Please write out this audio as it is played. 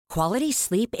Quality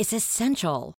sleep is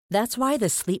essential. That's why the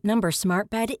Sleep Number Smart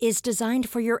Bed is designed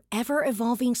for your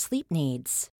ever-evolving sleep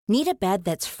needs. Need a bed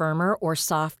that's firmer or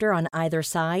softer on either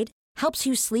side? Helps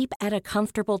you sleep at a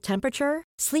comfortable temperature?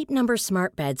 Sleep Number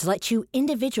Smart Beds let you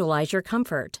individualize your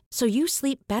comfort, so you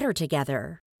sleep better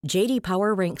together. J.D.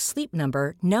 Power ranks Sleep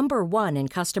Number number 1 in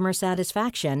customer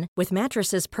satisfaction with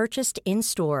mattresses purchased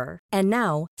in-store. And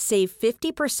now, save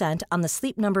 50% on the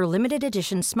Sleep Number Limited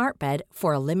Edition Smart Bed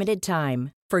for a limited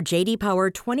time. For J.D. Power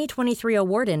 2023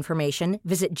 award information,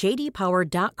 visit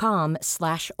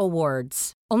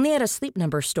jdpower.com/awards. Only at a Sleep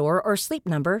Number store or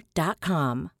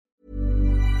sleepnumber.com.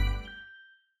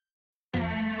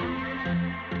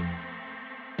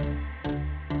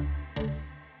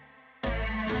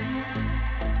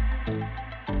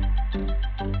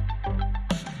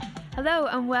 Hello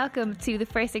and welcome to the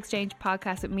First Exchange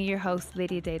podcast with me, your host,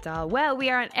 Lydia Day-Dahl. Well, we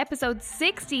are on episode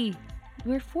 60.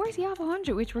 We're 40 off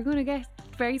 100, which we're going to get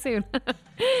very soon.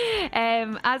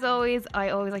 As always, I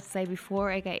always like to say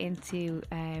before I get into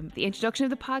the introduction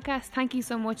of the podcast, thank you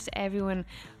so much to everyone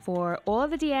for all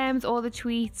the DMs, all the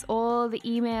tweets, all the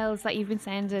emails that you've been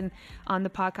sending on the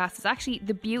podcast. It's actually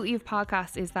the beauty of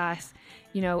podcasts is that,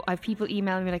 you know, I've people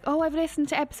emailing me like, oh, I've listened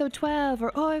to episode 12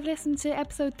 or oh, I've listened to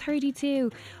episode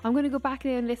 32. I'm going to go back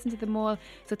there and listen to them all.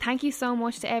 So thank you so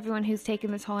much to everyone who's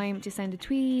taken the time to send a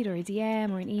tweet or a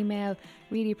DM or an email.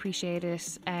 Really appreciate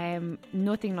it.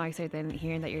 Nothing nicer than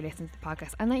hearing that you're listening to the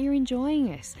podcast and that you're enjoying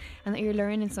it and that you're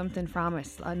learning something from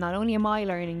it. Not only am I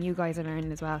learning, you guys are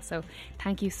learning as well. So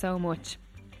thank you so much.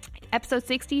 Episode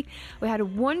 60, we had a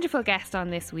wonderful guest on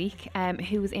this week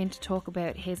who was in to talk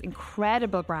about his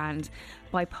incredible brand,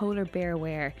 Bipolar Bear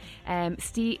Wear.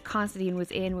 Steve Constantine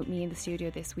was in with me in the studio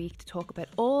this week to talk about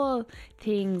all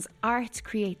things art,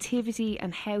 creativity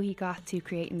and how he got to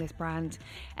creating this brand.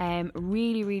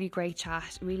 Really, really great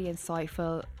chat, really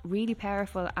insightful, really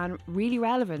powerful and really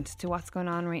relevant to what's going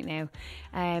on right now.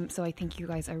 So I think you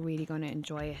guys are really going to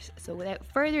enjoy it. So without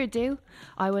further ado,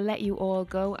 I will let you all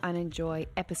go and enjoy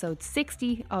episode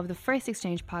 60 of the First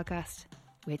Exchange podcast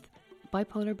with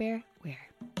Bipolar Bear Wear.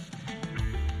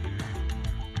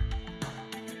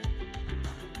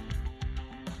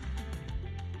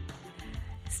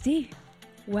 Steve,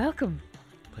 welcome.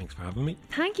 Thanks for having me.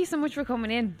 Thank you so much for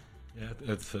coming in. Yeah,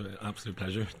 it's an absolute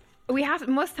pleasure. We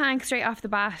must thank straight off the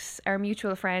bat our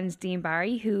mutual friend Dean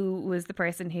Barry, who was the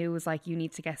person who was like, you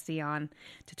need to get Steve on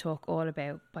to talk all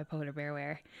about Bipolar Bear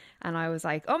Wear. And I was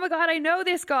like, oh my God, I know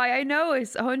this guy. I know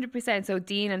it's 100%. So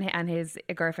Dean and his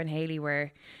girlfriend Hayley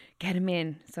were, get him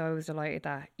in. So I was delighted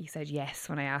that you said yes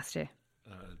when I asked you.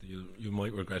 You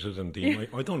might regret it, and Dean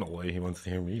I don't know why he wants to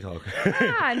hear me talk.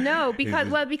 No,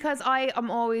 because I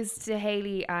am always to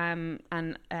Hayley and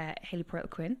Hayley Pearl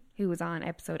Quinn, who was on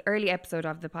early episode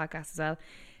of the podcast as well.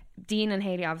 Dean and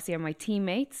Hayley obviously are my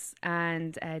teammates,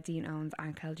 and Dean owns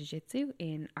Ankel Jiu-Jitsu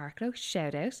in Arklow,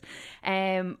 shout out.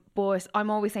 But I'm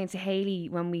always saying to Hayley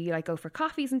when we like go for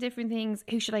coffees and different things,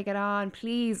 who should I get on?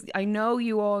 Please, I know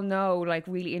you all know like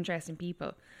really interesting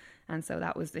people. And so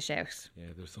that was the shout.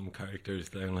 Yeah, there's some characters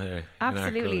down there.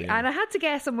 Absolutely. Arklow, yeah. And I had to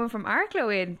get someone from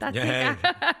Arklow in. That's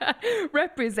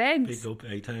represents. Big up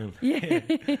A-Town. Yeah.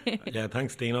 Yeah,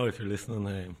 thanks Dino if you're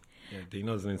listening.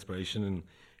 Dino's an inspiration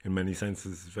in many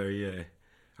senses. Very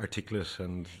articulate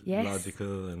and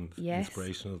logical and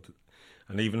inspirational.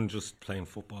 And even just playing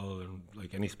football and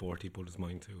like any sport he put his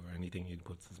mind to or anything he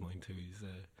puts his mind to, he's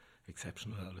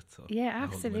exceptional at it. So yeah,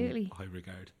 absolutely. High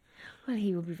regard. Well,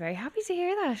 he will be very happy to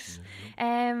hear that.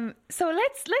 Mm-hmm. So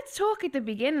let's talk at the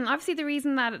beginning. Obviously, the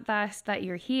reason that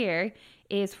you're here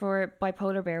is for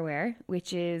Bipolar Bear Wear,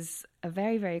 which is a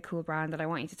very, very cool brand that I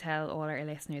want you to tell all our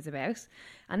listeners about.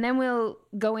 And then we'll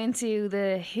go into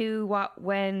the who, what,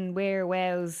 when, where,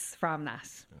 wows from that.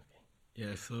 Okay.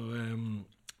 Yeah, so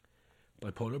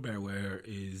Bipolar Bear Wear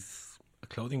is a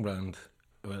clothing brand.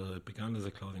 Well, it began as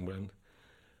a clothing brand.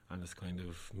 And it's kind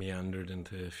of meandered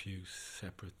into a few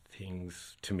separate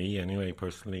things, to me anyway,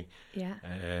 personally. Yeah.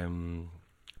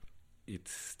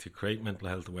 It's to create mental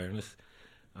health awareness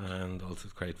and also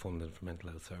to create funding for mental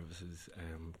health services.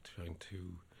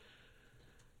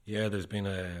 There's been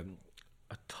a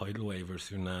tidal wave or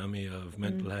tsunami of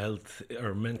mental health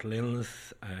or mental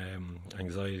illness,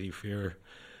 anxiety, fear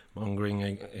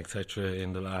mongering, etc.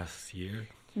 in the last year.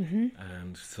 Mm-hmm.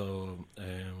 And so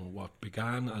what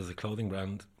began as a clothing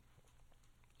brand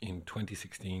in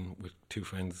 2016 with two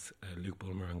friends, Luke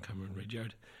Bulmer and Cameron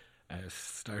Ridyard,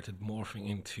 started morphing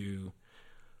into,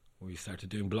 we started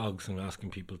doing blogs and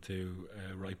asking people to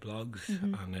write blogs,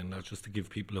 and then that's just to give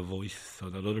people a voice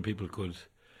so that other people could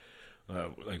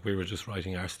like we were just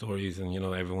writing our stories, and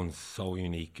everyone's so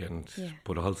unique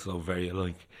but also very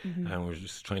alike, and we're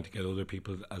just trying to get other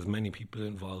people, as many people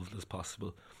involved as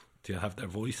possible, to have their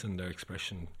voice and their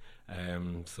expression.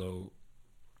 So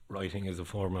writing is a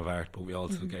form of art, but we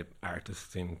also get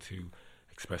artists in to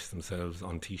express themselves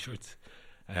on T-shirts,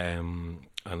 and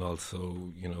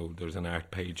also there's an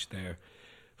art page there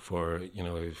for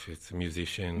if it's a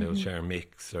musician, they'll share a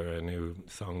mix or a new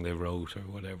song they wrote or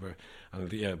whatever. And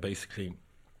basically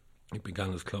it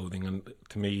began as clothing, and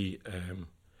to me,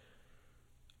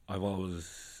 I've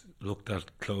always looked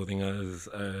at clothing as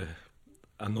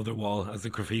another wall. As a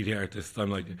graffiti artist,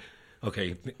 I'm like,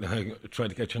 okay, try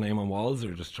to get your name on walls,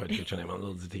 or just try to get your name on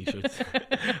loads of T-shirts.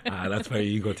 That's very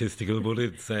egotistical, but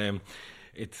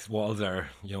it's walls are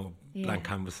blank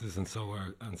canvases, and so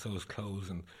is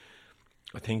clothes. And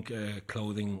I think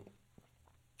clothing,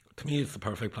 to me, it's the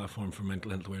perfect platform for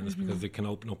mental health awareness, because it can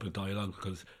open up a dialogue,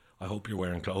 because I hope you're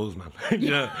wearing clothes, man.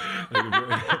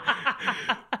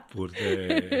 But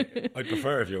I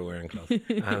prefer if you're wearing clothes.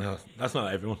 And that's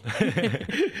not everyone.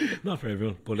 Not for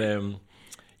everyone. But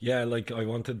like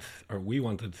we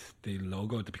wanted the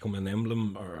logo to become an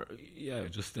emblem, or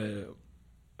just a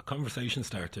conversation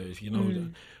starter,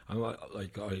 And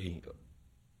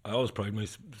I always pride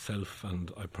myself,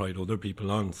 and I pride other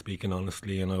people on speaking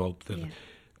honestly, and I hope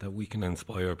that we can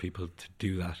inspire people to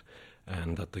do that,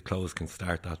 and that the clothes can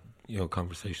start that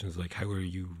conversations like, how are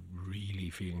you really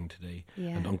feeling today?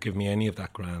 And don't give me any of that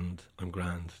I'm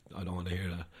grand, I don't want to hear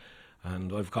that.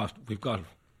 And we've got a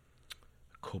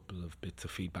couple of bits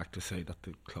of feedback to say that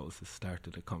the clothes has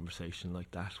started a conversation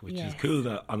like that, which is cool.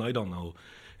 And I don't know,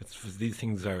 these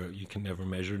things you can never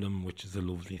measure them, which is a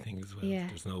lovely thing as well.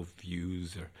 There's no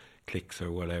views or clicks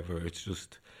or whatever, it's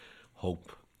just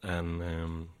hope.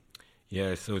 And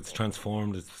so it's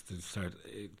transformed.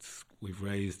 We've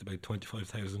raised about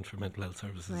 25,000 for mental health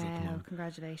services at the moment. Wow,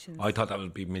 congratulations. I thought that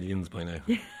would be millions by now.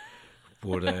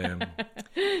 But and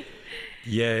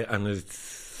it's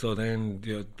so then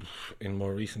in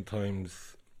more recent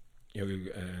times,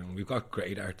 we've got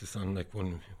great artists on, like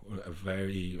a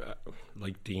very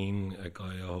like Dean, a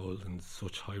guy I hold in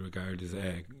such high regard, is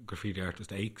a graffiti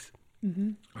artist, Aches,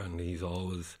 and he's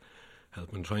always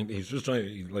helping, he's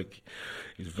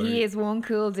one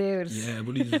cool dude. Yeah,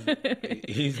 but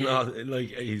he's not like,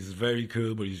 he's very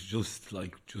cool, but he's just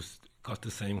got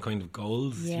the same kind of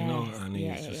goals, and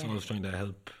he's always trying to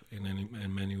help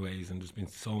in many ways. And there's been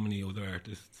so many other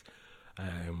artists.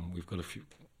 We've got a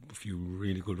few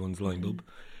really good ones lined up,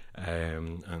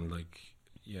 and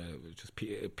just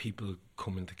people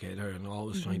coming together and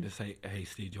always trying to say, hey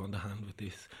Steve, do you want a hand with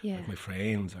this? Like, my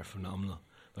friends are phenomenal.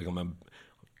 Like,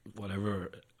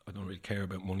 whatever, I don't really care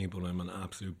about money, but I'm an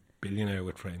absolute billionaire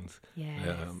with friends.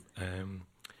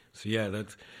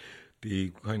 That's the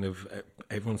kind of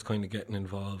everyone's kind of getting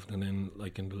involved. And then,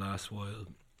 like, in the last while,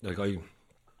 like I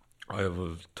have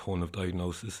a ton of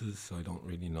diagnoses, so I don't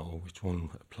really know which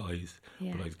one applies,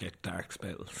 but I get dark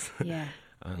spells.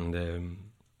 And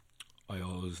I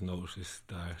always noticed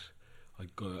that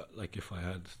I'd go, like, if I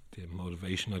had the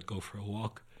motivation, I'd go for a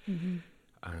walk. And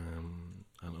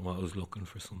I'm always looking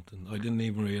for something. I didn't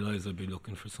even realise I'd be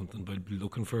looking for something, but I'd be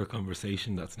looking for a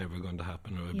conversation that's never going to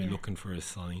happen, or I'd be looking for a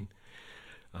sign.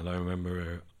 And I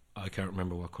remember, I can't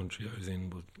remember what country I was in,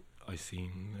 but I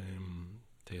seen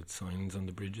they had signs on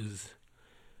the bridges,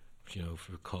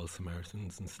 for call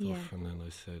Samaritans and stuff. And then I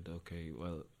said, okay,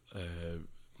 well,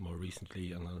 more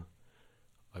recently, and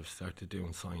I've started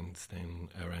doing signs then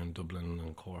around Dublin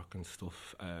and Cork and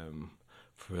stuff,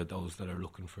 for those that are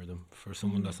looking for them. For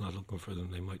someone that's not looking for them,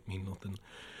 they might mean nothing,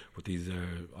 but these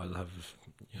I'll have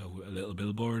a little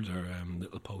billboard or a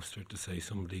little poster to say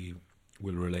somebody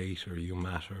will relate, or you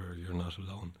matter, or you're not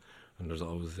alone. And there's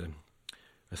always a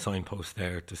signpost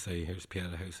there to say, here's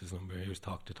Pieta House's number, here's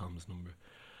Talk to Tom's number.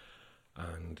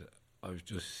 And I've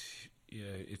just,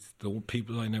 it's the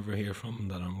people I never hear from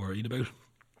that I'm worried about,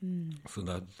 so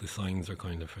that the signs are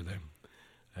kind of for them.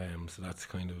 So that's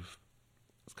kind of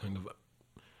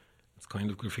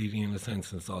graffiti in a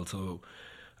sense. And it's also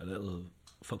a little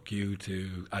fuck you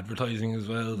to advertising as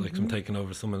well. Like, I'm taking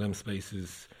over some of them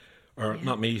spaces, or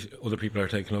not me, other people are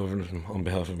taking over them on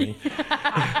behalf of me.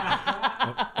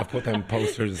 I put them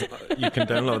posters, you can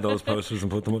download those posters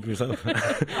and put them up yourself.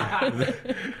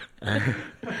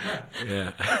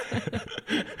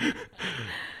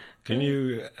 Can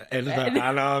you edit that? No,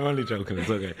 I'm only joking, it's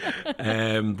okay.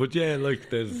 But like,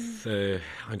 there's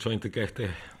I'm trying to get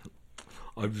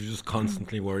I'm just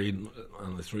constantly worried,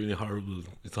 and it's really horrible.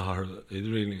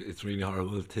 It's really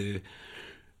horrible to.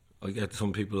 I get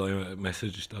some people I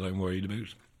message that I'm worried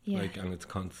about, like, and it's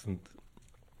constant.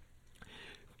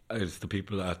 it's the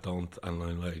people that don't, and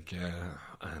I'm like,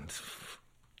 and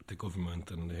the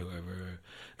government and whoever,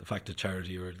 the fact that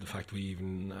charity or the fact we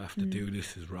even have to do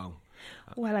this is wrong.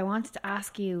 Well, I wanted to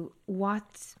ask you,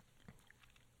 what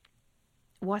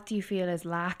do you feel is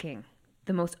lacking,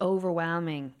 the most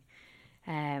overwhelming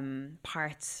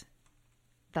part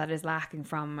that is lacking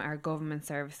from our government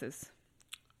services?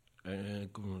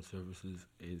 Government services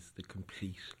is the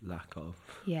complete lack of.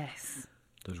 Yes.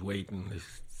 There's waiting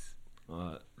lists.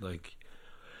 Like,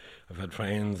 I've had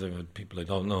friends, I've had people I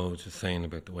don't know just saying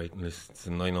about the waiting lists,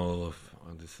 and I know of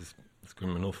it's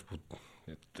grim enough, but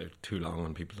they're too long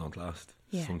and people don't last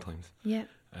sometimes. Yeah.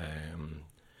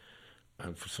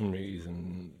 And for some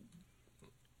reason,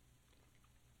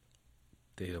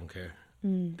 they don't care.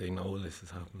 They know this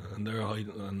is happening, and they're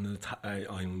hiding. And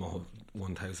I'm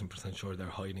 1000% sure they're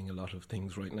hiding a lot of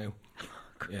things right now.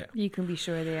 Yeah, You can be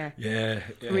sure they are. yeah.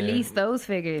 Release those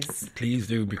figures. Please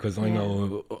do, because I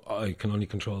know I can only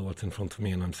control what's in front of me,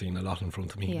 and I'm seeing a lot in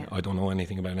front of me. Yeah. I don't know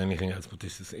anything about anything else, but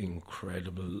this is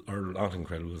incredible, or not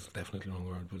incredible, it's definitely the wrong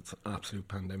word, but it's an absolute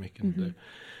pandemic. And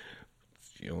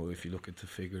if you look at the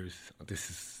figures,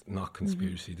 this is not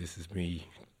conspiracy, this is me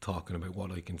talking about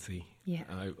what I can see. Yeah.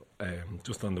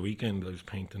 Just on the weekend, I was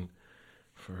painting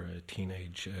for a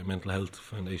teenage mental health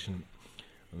foundation,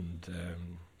 and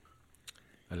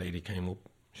a lady came up.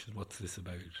 She said, "What's this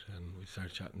about?" And we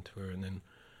started chatting to her, and then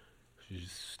she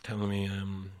was telling me,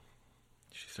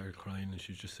 she started crying, and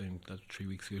she was just saying that 3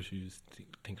 weeks ago she was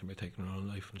thinking about taking her own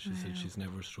life, and she said she's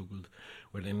never struggled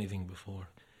with anything before.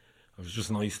 It was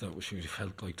just nice that she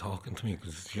felt like talking to me,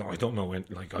 because I don't know when,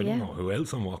 I don't know who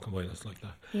else I'm walking by that's like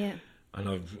that. Yeah.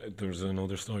 And there's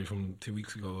another story from 2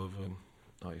 weeks ago of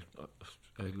a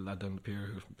lad down the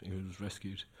pier who was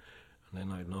rescued. And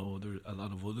then I know there are a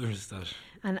lot of others that...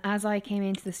 And as I came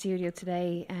into the studio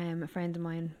today, a friend of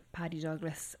mine, Paddy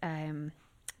Douglas,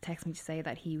 texted me to say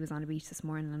that he was on a beach this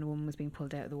morning and a woman was being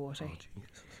pulled out of the water. Oh,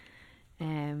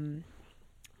 Jesus.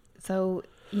 So,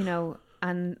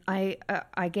 and I,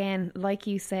 again, like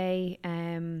you say,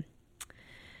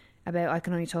 about I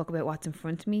can only talk about what's in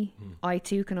front of me. I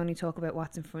too can only talk about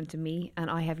what's in front of me, and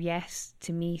I have yet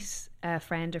to meet a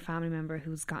friend or family member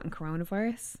who's gotten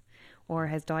coronavirus or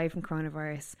has died from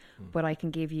coronavirus, but I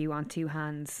can give you on two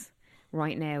hands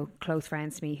right now close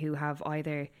friends to me who have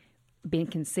either been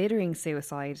considering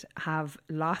suicide, have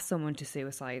lost someone to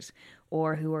suicide,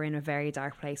 or who are in a very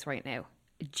dark place right now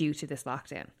due to this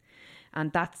lockdown.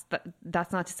 And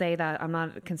that's not to say that I'm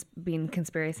not being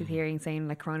conspiracy theory and saying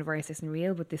like coronavirus isn't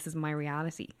real, but this is my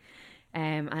reality.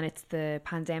 And it's the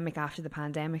pandemic after the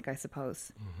pandemic, I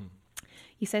suppose.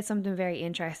 You said something very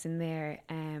interesting there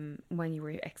when you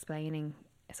were explaining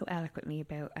so eloquently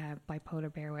about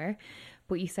bipolar bearware,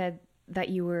 but you said that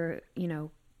you were,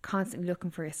 constantly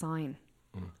looking for a sign.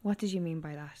 What did you mean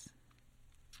by that?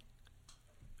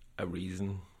 A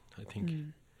reason, I think.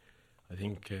 I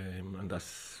think, and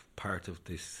that's part of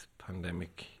this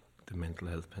pandemic, the mental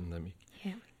health pandemic.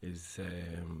 Yeah. Is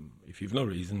if you've no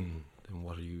reason, then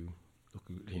what are you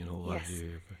looking? What are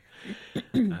you?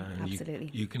 And Absolutely.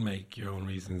 You can make your own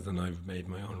reasons, and I've made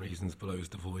my own reasons, but I was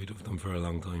devoid of them for a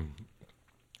long time.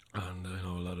 And I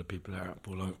know a lot of people are,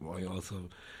 but I also,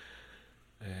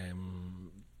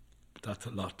 that's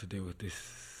a lot to do with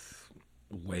this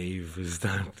wave, is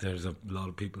that there's a lot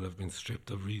of people have been stripped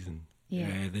of reason.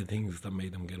 Yeah. The things that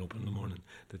made them get up in the morning,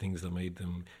 the things that made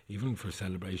them, even for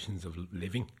celebrations of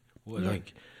living,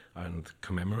 and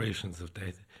commemorations of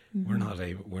death, we're not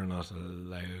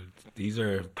allowed. These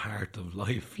are part of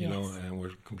life, you know, and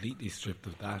we're completely stripped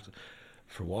of that.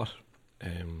 For what?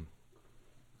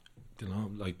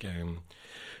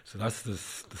 So that's the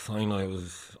sign I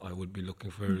would be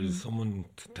looking for, is someone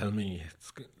to tell me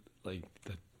it's like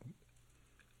that.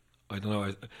 I don't know.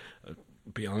 I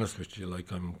be honest with you,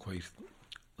 I'm quite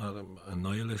not a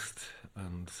nihilist,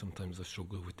 and sometimes I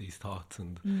struggle with these thoughts,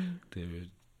 and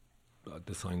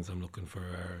the signs I'm looking for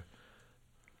are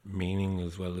meaning,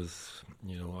 as well as,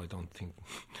 I don't think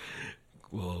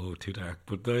whoa, too dark,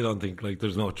 but I don't think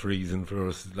there's much reason for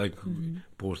us,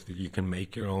 both that you can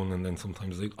make your own, and then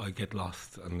sometimes I get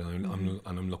lost, and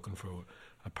I'm looking for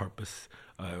a purpose.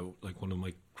 One of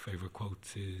my favourite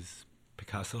quotes is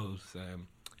Picasso's,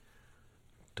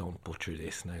 "Don't butcher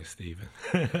this now, Stephen."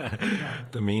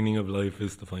 The meaning of life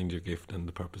is to find your gift, and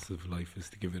the purpose of life is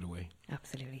to give it away.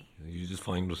 Absolutely. You just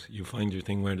find your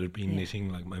thing, whether it be knitting.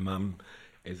 Like my mum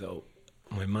is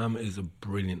a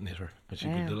brilliant knitter, and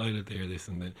she'd be delighted to hear this.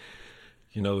 And then,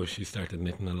 she started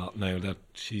knitting a lot now that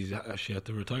she had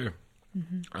to retire,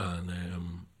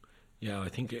 and Yeah, I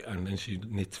think, and then she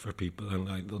knits for people, and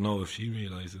I don't know if she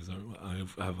realises, or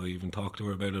have I even talked to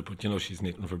her about it, but you know, she's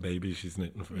knitting for babies, she's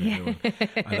knitting for everyone.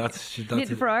 And that's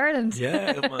knitting for Ireland.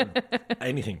 Yeah, man,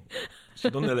 anything.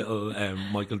 She done a little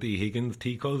Michael D. Higgins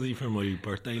tea cozy for my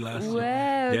birthday last year.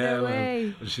 Wow, Yeah, no man.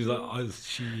 way. She's like, I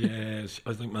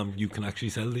was like, ma'am, you can actually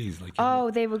sell these. Like, Oh,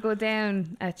 they will go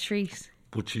down a treat.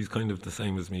 but she's kind of the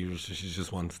same as me. She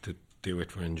just wants to do it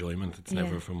for enjoyment. It's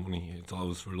never for money. It's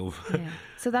always for love. Yeah.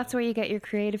 So that's where you get your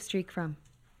creative streak from.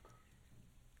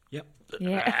 Yep.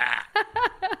 Yeah.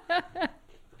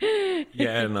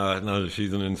 Yeah, no,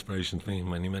 she's an inspiration to me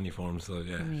in many forms. So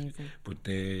yeah, Amazing. but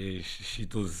she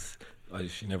does.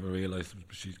 She never realised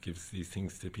she gives these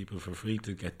things to people for free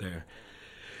to get there.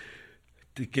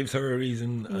 It gives her a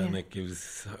reason, and it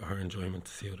gives her enjoyment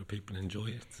to see other people enjoy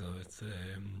it. So it's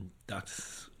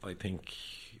that's, I think,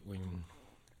 when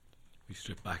we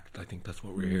strip back, I think that's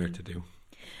what we're here to do.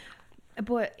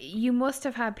 But you must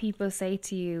have had people say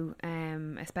to you,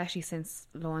 especially since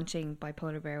launching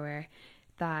Bipolar Bearwear,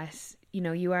 that you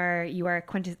know you are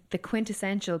the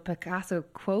quintessential Picasso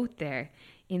quote there,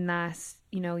 in that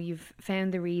you know you've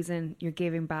found the reason, you're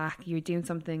giving back, you're doing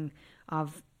something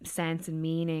of sense and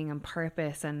meaning and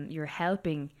purpose, and you're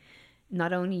helping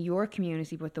not only your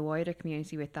community but the wider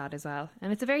community with that as well.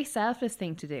 And it's a very selfless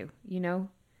thing to do, you know.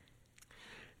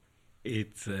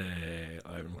 It's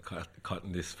I'm caught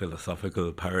in this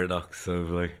philosophical paradox of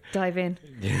like, Dive in.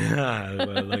 yeah,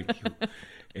 well, like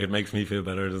it makes me feel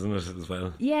better, doesn't it, as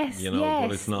well? Yes, you know, yes,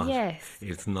 but it's not. yes.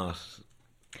 It's not.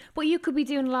 But you could be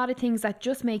doing a lot of things that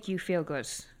just make you feel good,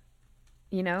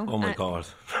 you know. Oh my God!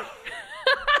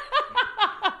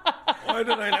 Why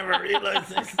did I never realise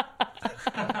this?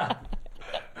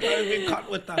 I've been caught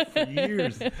with that for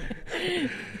years.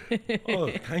 Oh,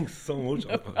 thanks so much.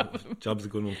 Job's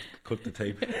going to cut the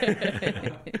tape.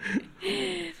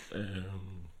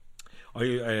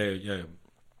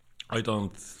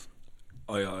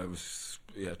 I was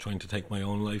trying to take my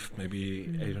own life maybe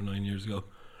 8 or 9 years ago,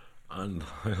 and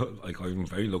I'm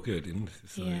very lucky I didn't.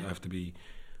 So I have to be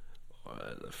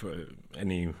for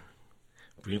any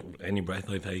breath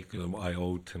I take, I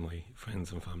owe to my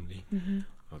friends and family.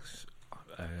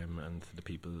 And the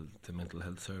people, the mental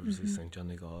health services, St. John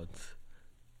of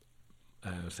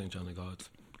God's,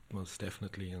 most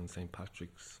definitely, and St.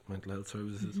 Patrick's mental health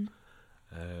services.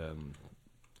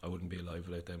 I wouldn't be alive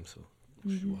without them, so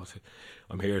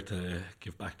I'm here to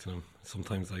give back to them.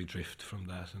 Sometimes I drift from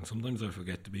that, and sometimes I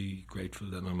forget to be grateful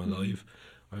that I'm alive.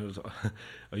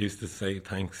 I used to say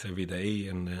thanks every day,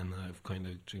 and then I've kind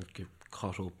of get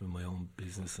caught up in my own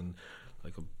business, and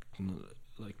like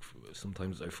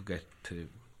sometimes I forget to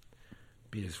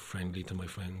be as friendly to my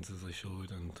friends as I should,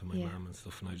 and to my mum and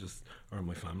stuff, and or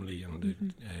my family, and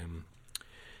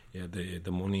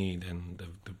the money, then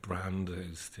the brand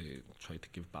is to try to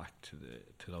give back to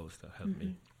those that help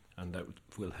me, and that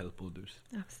will help others.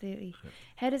 Absolutely. Yeah.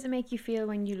 How does it make you feel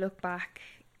when you look back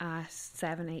at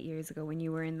 7-8 years ago when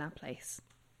you were in that place?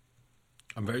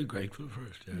 I'm very grateful for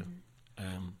it.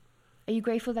 Yeah. Are you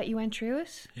grateful that you went through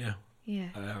it? Yeah. Yeah.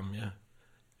 Yeah.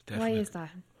 Definitely. Why is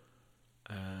that?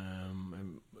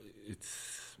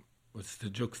 It's the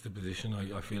juxtaposition.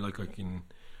 I feel like I'm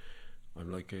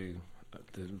like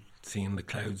seeing the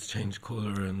clouds change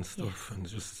colour and stuff, and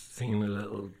just seeing a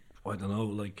little, I don't know,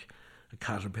 like a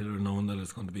caterpillar, knowing that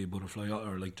it's going to be a butterfly,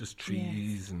 or like just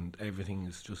trees, and everything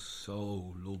is just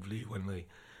so lovely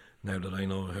now that I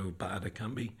know how bad it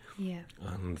can be. Yeah.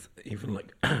 And even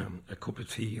like a cup of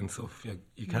tea and stuff,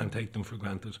 you can't take them for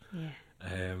granted. Yeah.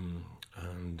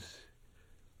 And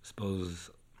I suppose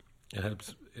it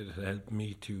helped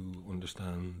me to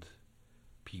understand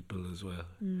people as well.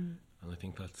 And I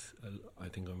think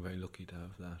I'm very lucky to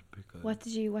have that. Because what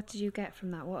did you get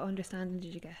from that? What understanding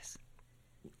did you get?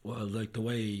 Well, like the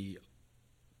way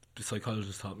the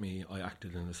psychologist taught me, I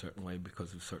acted in a certain way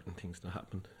because of certain things that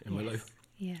happened in my life.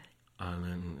 Yeah. And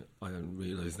then I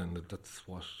realised then that that's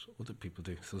what other people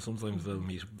do. So sometimes they'll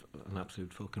meet an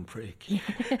absolute fucking prick,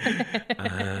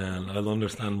 and I'll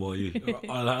understand why.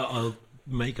 I'll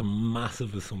make a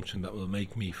massive assumption that will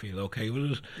make me feel okay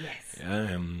with it. Yes.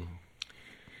 And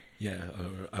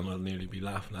I'll nearly be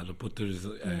laughing at it. But there's,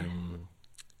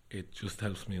 it just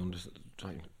helps me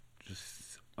understand.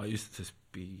 I used to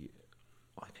be,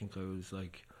 I think I was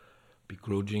like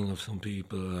begrudging of some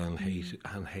people and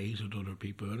hated other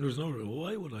people, and there's no,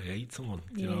 why would I hate someone?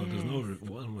 You know, there's no,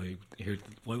 why am I here?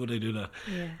 Why would I do that?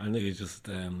 Yeah. And it just,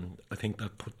 I think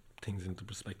that put things into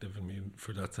perspective in me.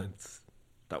 For that sense,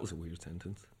 that was a weird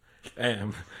sentence.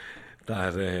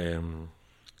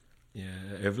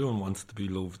 Everyone wants to be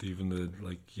loved, even the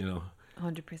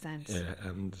 100%. Yeah,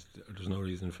 and there's no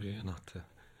reason for you not to.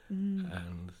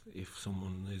 And if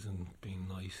someone isn't being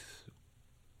nice,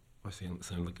 I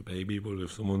sound like a baby, but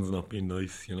if someone's not being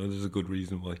nice, there's a good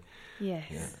reason why. Yes.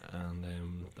 Yeah,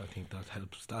 and I think that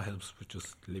helps with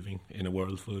just living in a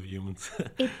world full of humans.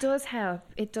 It does help,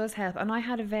 and I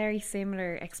had a very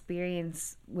similar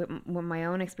experience with my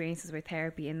own experiences with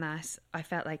therapy, in that I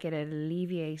felt like it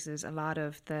alleviated a lot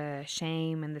of the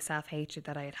shame and the self-hatred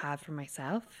that I had for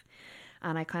myself,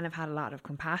 and I kind of had a lot of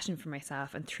compassion for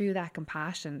myself, and through that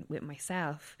compassion with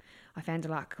myself I found a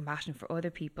lot of compassion for other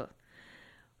people.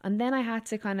 And then I had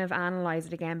to kind of analyse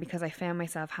it again, because I found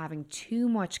myself having too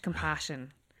much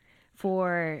compassion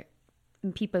for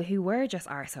people who were just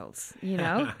arseholes,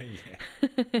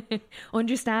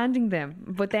 understanding them,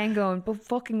 but then going, but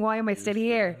fucking why am I still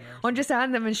here?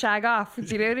 Understand them and shag off. Do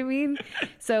you know what I mean?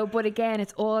 So, but again,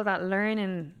 it's all that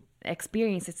learning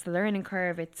experience. It's the learning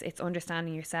curve. It's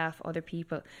understanding yourself, other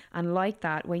people. And like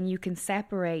that, when you can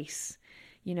separate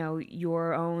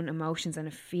your own emotions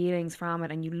and feelings from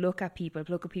it, and you look at people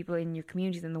in your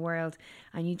communities in the world,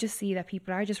 and you just see that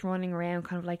people are just running around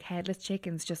kind of like headless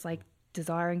chickens, just like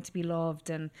desiring to be loved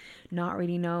and not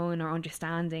really knowing or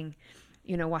understanding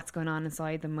what's going on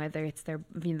inside them, whether it's their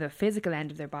the physical end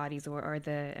of their bodies or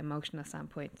the emotional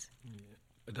standpoint.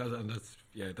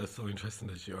 That's so interesting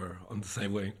that you're on the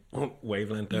same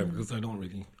wavelength there, because I don't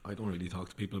really talk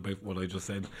to people about what I just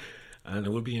said, and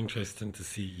it would be interesting to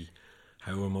see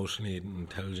how emotionally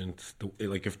intelligent,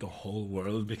 like if the whole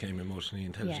world became emotionally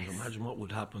intelligent. Yes. Imagine what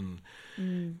would happen.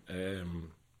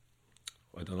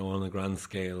 I don't know, on a grand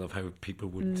scale of how people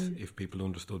would, if people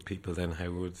understood people, then how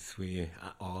would we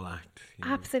all act?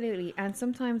 Absolutely. And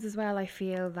sometimes as well, I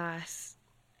feel that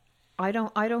I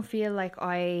don't feel like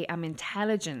I am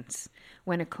intelligent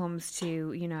when it comes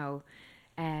to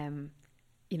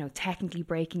technically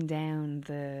breaking down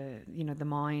the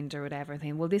mind or whatever,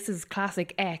 thing. Well, this is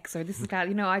classic X, or this is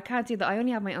I can't do that. I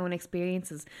only have my own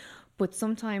experiences. But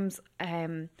sometimes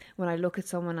when I look at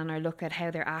someone and I look at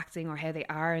how they're acting or how they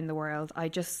are in the world, I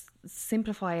just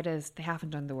simplify it as they haven't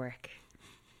done the work.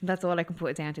 That's all I can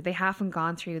put it down to. They haven't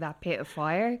gone through that pit of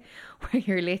fire where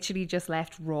you're literally just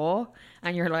left raw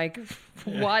and you're like,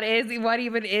 what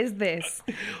even is this?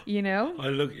 I'm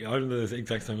the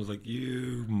exact same. I was like,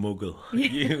 you muggle.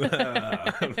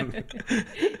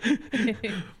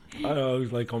 I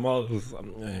was like, I'm always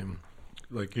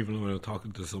like, even when I'm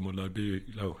talking to someone, I'd be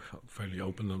fairly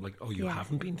open. I'm like, oh, you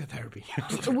haven't been to therapy?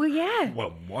 Well, yeah.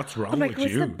 Well, what's wrong with you?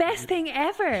 It's the best thing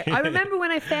ever. I remember when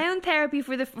I found therapy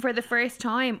for the first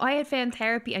time. I had found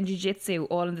therapy and jiu-jitsu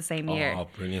all in the same year. Oh,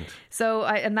 brilliant. So,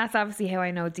 and that's obviously how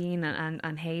I know Dean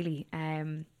and Hayley.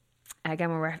 Again,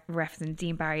 we're referencing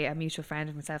Dean Barry, a mutual friend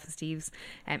of myself and Steve's,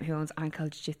 who owns Ankle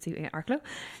Jiu-Jitsu in Arklow.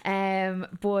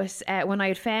 But when I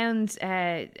had found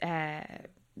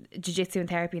jiu-jitsu and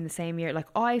therapy in the same year, like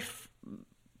I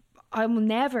will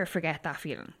never forget that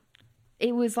feeling.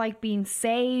 It was like being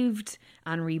saved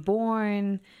and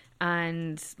reborn,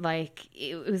 and like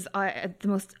it was the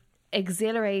most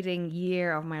exhilarating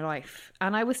year of my life.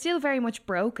 And I was still very much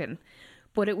broken,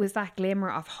 but it was that glimmer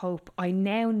of hope. I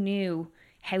now knew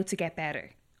how to get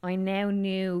better. I now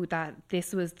knew that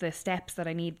this was the steps that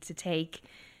I needed to take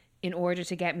in order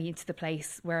to get me into the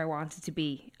place where I wanted to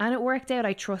be. And it worked out.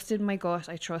 I trusted my gut.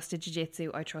 I trusted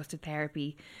jiu-jitsu. I trusted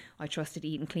therapy. I trusted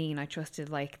eating clean. I trusted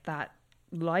like that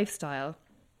lifestyle.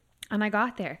 And I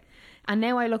got there. And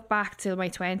now I look back to my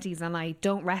 20s and I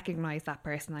don't recognize that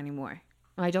person anymore.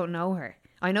 I don't know her.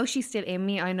 I know she's still in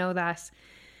me. I know that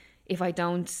if I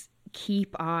don't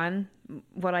keep on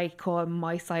what I call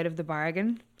my side of the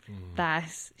bargain,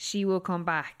 that she will come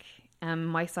back. And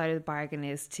my side of the bargain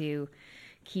is to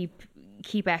keep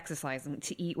exercising,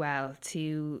 to eat well,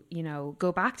 to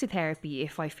go back to therapy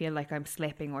if I feel like I'm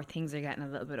slipping or things are getting a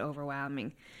little bit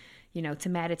overwhelming, to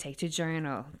meditate, to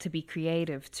journal, to be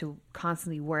creative, to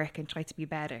constantly work and try to be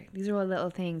better. These are all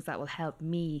little things that will help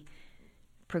me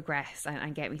progress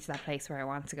and get me to that place where I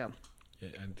want to go. Yeah,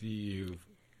 and do you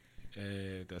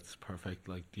that's perfect,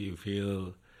 like, do you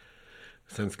feel,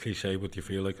 sounds cliche, but do you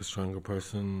feel like a stronger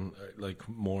person, like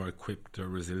more equipped or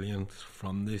resilient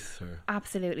from this? Or?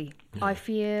 Absolutely. Yeah. I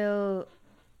feel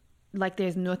like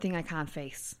there's nothing I can't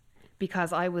face,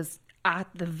 because I was at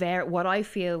what I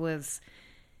feel was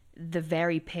the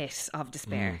very pit of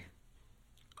despair.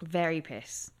 Very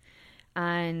pit.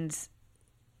 And,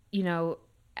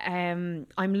 I'm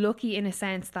lucky in a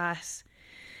sense that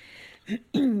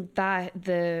that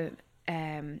the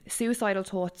suicidal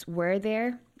thoughts were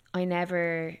there. I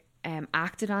never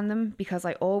acted on them because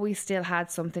I always still had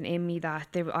something in me that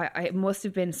it must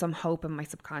have been some hope in my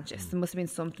subconscious. There must have been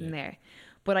something there.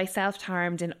 But I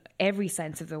self-harmed in every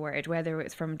sense of the word, whether it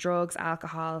was from drugs,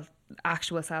 alcohol,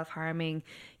 actual self-harming,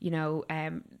 you know,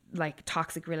 like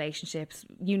toxic relationships,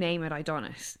 you name it, I done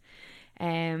it.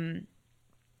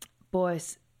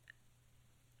 But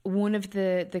one of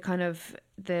the kind of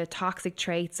the toxic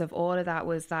traits of all of that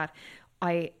was that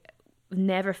I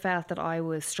never felt that I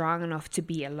was strong enough to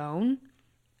be alone,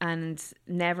 and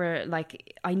never,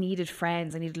 like, I needed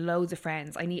friends. I needed loads of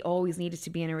friends. Always needed to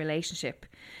be in a relationship.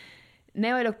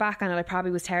 Now I look back on it, I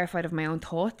probably was terrified of my own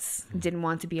thoughts. Didn't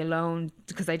want to be alone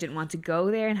because I didn't want to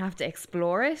go there and have to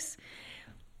explore it.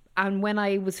 And when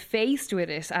I was faced with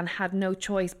it and had no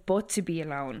choice but to be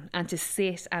alone and to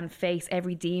sit and face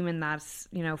every demon that,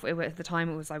 you know, at the time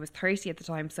I was 30 at the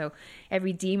time. So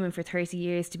every demon for 30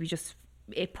 years to be just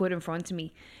put in front of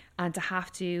me, and to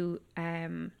have to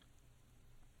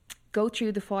go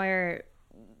through the fire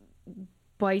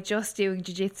by just doing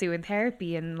jiu-jitsu and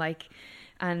therapy and like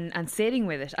and sitting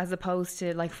with it, as opposed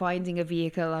to like finding a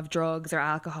vehicle of drugs or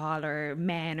alcohol or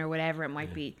men or whatever it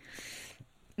might be.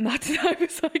 Not that I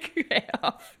was like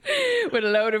off with a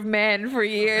load of men for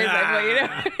years. You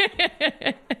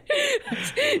know,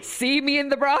 see me in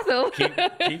the brothel.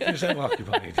 Keep yourself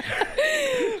occupied.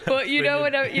 But you know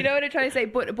what I'm trying to say.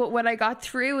 But when I got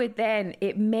through it, then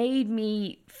it made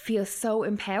me feel so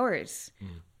empowered.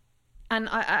 And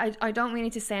I don't mean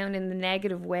it to sound in the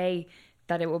negative way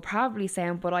that it will probably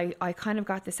sound, but I kind of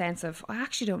got the sense of, I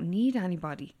actually don't need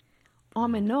anybody.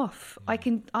 I'm enough. I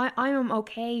am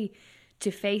okay to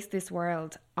face this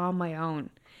world on my own.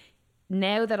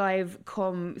 Now that I've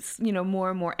come, you know,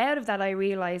 more and more out of that, I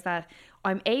realise that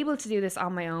I'm able to do this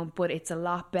on my own, but it's a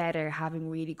lot better having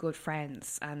really good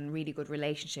friends and really good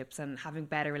relationships and having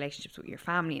better relationships with your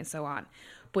family and so on.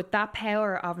 But that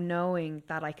power of knowing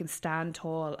that I can stand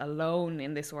tall alone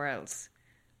in this world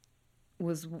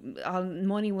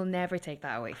money will never take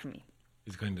that away from me.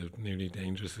 It's kind of nearly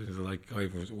dangerous. It's like I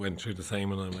went through the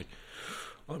same, and I'm like,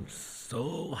 I'm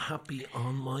so happy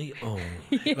on my own.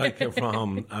 Yeah. Like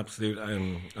from absolute,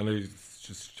 and I was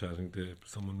just chatting to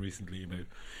someone recently about,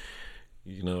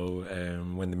 you know,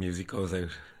 when the music goes out.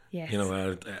 Yes. You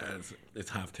know, it's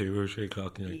 2:30 or 3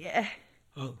 o'clock. And you're like,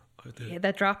 oh,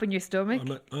 that drop in your stomach. I'm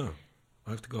like, oh,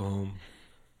 I have to go home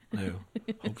now.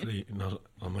 Hopefully not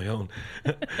on my own.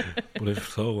 But if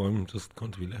so, I'm just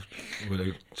going to be left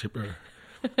without Chipper.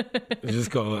 You just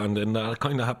go, and then that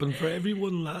kind of happened for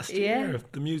everyone last year.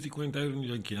 If the music went out and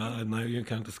you're like, now you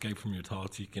can't escape from your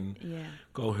thoughts. You can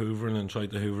go hoovering and try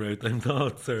to hoover out them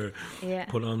thoughts, or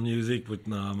put on music, but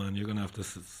nah, man, you're gonna have to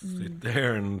sit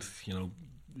there and, you know,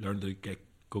 learn to get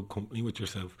good company with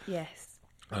yourself. Yes.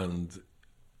 And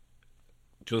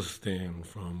just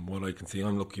from what I can see,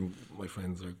 I'm lucky. My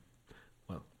friends are,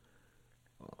 well,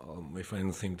 all my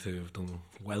friends seem to have done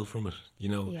well from it. You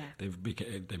know,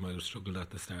 they might have struggled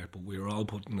at the start, but we were all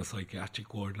put in a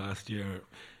psychiatric ward last year.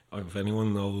 If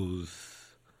anyone's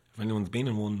been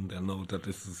in one, they'll know that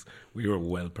we were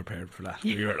well prepared for that.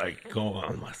 We were like, go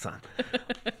on, my son.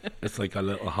 It's like a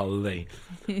little holiday.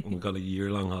 We've got a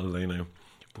year-long holiday now.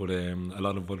 But a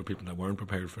lot of other people that weren't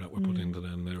prepared for that were put into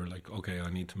that, and they were like, okay, I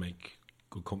need to make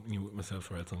good company with myself,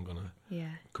 or else I'm going to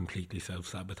completely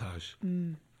self-sabotage.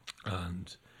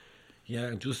 And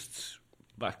just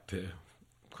back to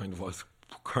kind of what's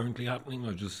currently happening.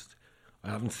 I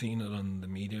haven't seen it on the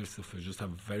media stuff. I just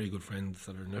have very good friends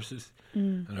that are nurses,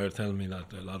 and they're telling me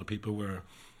that a lot of people were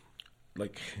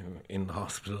like in the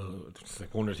hospital, just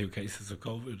like 1 or 2 cases of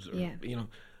COVID, or, you know,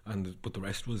 but the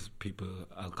rest was people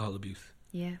alcohol abuse,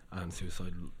 and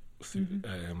suicidal.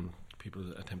 People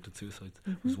that attempted suicide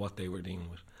was what they were dealing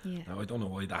with. Now I don't know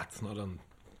why that's not on.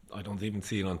 I don't even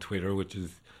see it on Twitter, which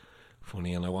is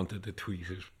funny, and I wanted to tweet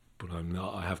it, but I'm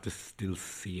not. I have to still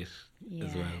see it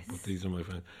as well. But these are my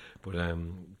friends. But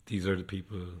these are the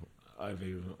people. I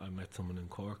met someone in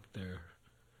Cork there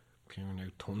clearing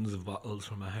out tons of bottles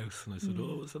from a house, and I said,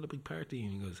 "Oh, is that a big party?"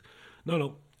 And he goes,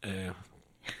 "No,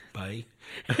 bye."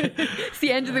 It's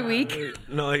the end of the week.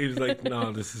 No, he was like,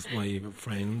 "No, this is my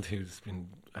friend who's been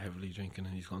heavily drinking,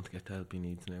 and he's going to get the help he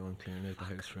needs now. I'm clearing out the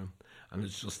house for him." And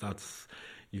it's just a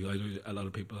lot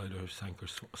of people either sank or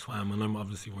swam, and I'm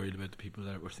obviously worried about the people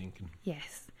that were sinking.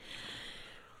 Yes.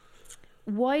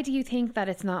 Why do you think that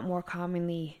it's not more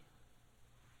commonly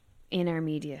in our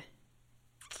media?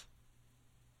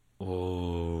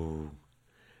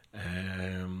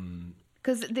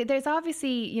 Because there's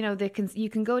obviously, you know, you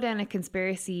can go down a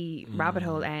conspiracy rabbit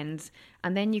hole end,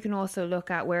 and then you can also look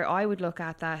at where I would look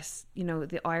at that, you know,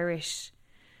 the Irish,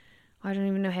 I don't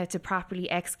even know how to properly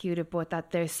execute it, but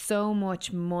that there's so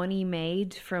much money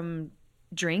made from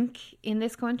drink in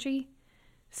this country,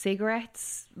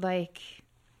 cigarettes, like,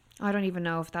 I don't even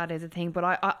know if that is a thing, but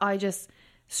I just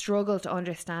struggle to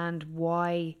understand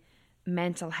why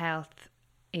mental health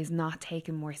is not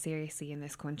taken more seriously in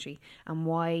this country, and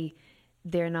why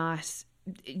they're not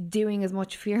doing as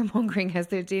much fear mongering as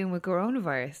they're doing with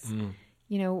coronavirus.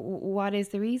 You know, what is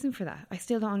the reason for that? I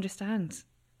still don't understand.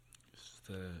 It's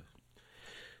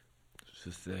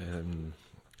just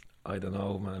I don't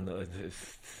know, man.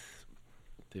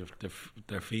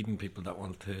 They're feeding people that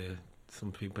want to.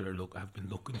 Some people have been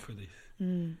looking for this,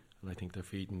 and I think they're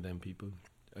feeding them people.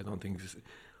 I don't think.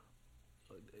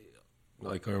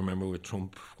 Like I remember with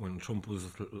Trump, when Trump was,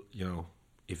 you know,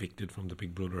 evicted from the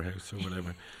Big Brother house or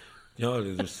whatever. You know,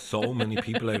 there's so many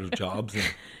people out of jobs now.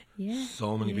 Yeah.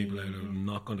 So many people out are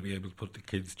not going to be able to put the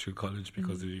kids through college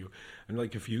because of you. And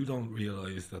like, if you don't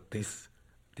realise that these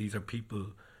are people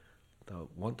that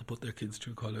want to put their kids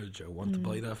through college or want to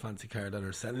buy that fancy car, that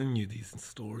are selling you these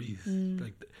stories.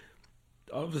 Like,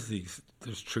 obviously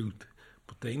there's truth,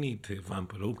 but they need to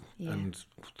vamp it up. Yeah. And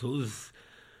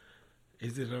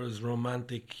is it as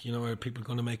romantic? You know, are people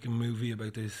going to make a movie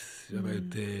about this, about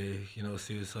the, you know,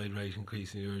 suicide rate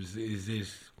increasing, or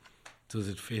does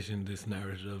it fit in this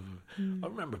narrative? I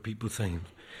remember people saying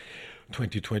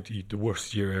 2020 the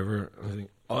worst year ever.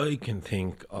 I can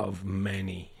think of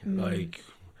many, like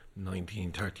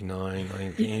 1939,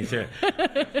 19...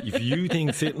 If you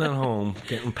think sitting at home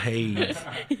getting paid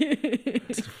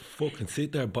to fucking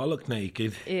sit there bollock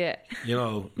naked, you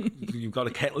know, you've got a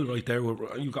kettle right there,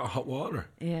 you've got hot water.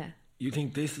 You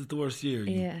think this is the worst year,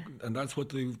 and that's what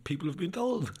the people have been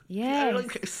told.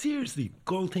 Like, seriously,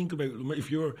 go think about it.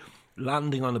 If you're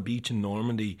landing on a beach in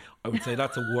Normandy, I would say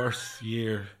that's a worse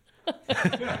year.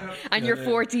 And you're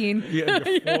 14. Yeah,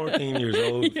 you're 14 years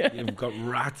old. You've got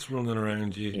rats running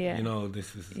around you. You know,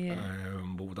 this is.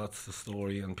 But that's the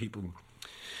story, and people.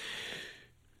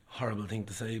 Horrible thing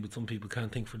to say, but some people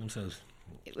can't think for themselves.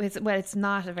 It's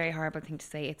not a very horrible thing to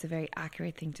say. It's a very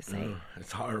accurate thing to say.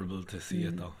 It's horrible to see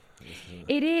it, though.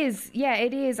 It is. Yeah,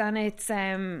 it is, and it's.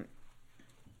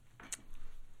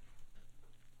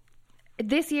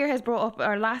 This year has brought up,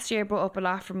 or last year brought up a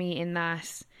lot for me, in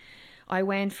that I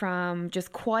went from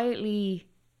just quietly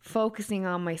focusing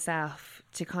on myself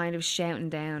to kind of shouting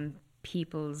down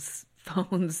people's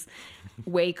phones,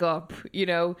 wake up, you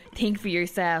know, think for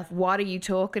yourself, what are you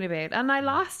talking about? And I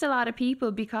lost a lot of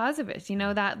people because of it, you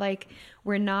know, that like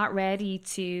we're not ready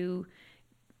to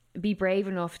be brave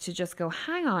enough to just go,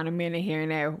 hang on a minute here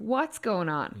now, what's going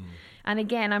on? And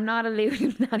again, I'm not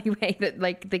alluding in any way that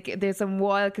like there's some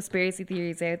wild conspiracy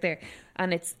theories out there,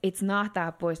 and it's not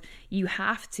that, but you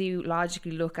have to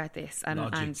logically look at this,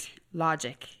 and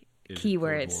logic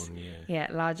keyword.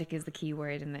 Logic is the key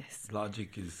word in this.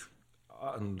 Logic is,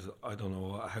 and I don't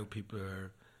know how people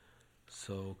are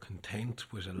so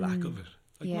content with a lack of it.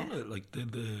 Like,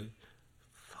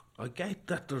 I get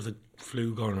that there's a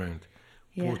flu going around.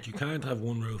 But you can't have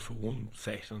one rule for one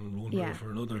set and one rule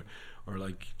for another. Or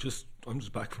like, I'm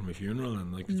just back from a funeral,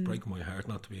 and like, it's breaking my heart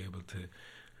not to be able to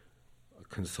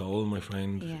console my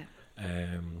friend,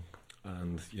 and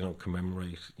you know,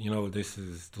 commemorate. You know, this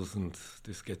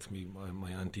gets me.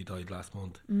 My auntie died last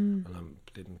month, and I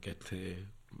didn't get to,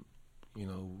 you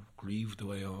know, grieve the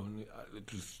way on.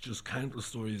 It was just countless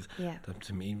stories that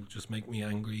to me just make me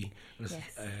angry.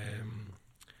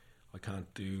 I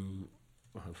can't do.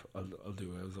 I'll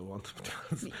do as I want.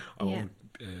 I'll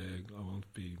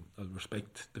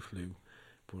respect the flu,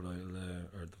 but or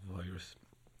the virus,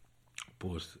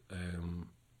 but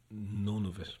none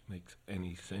of it makes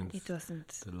any sense. It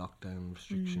doesn't. The lockdown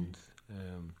restrictions,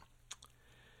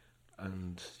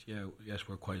 and yes,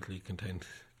 we're quietly content.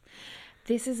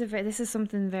 This is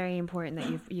something very important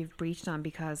that you've breached on,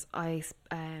 because I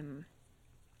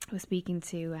was speaking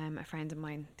to a friend of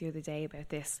mine the other day about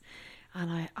this,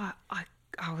 and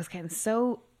I was getting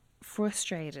so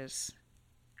frustrated,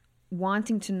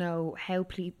 wanting to know how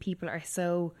people are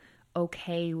so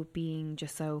okay with being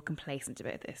just so complacent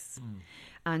about this.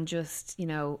 And just, you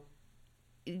know,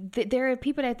 there are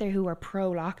people out there who are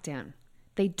pro-lockdown.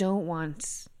 They don't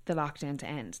want the lockdown to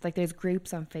end. Like, there's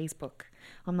groups on Facebook.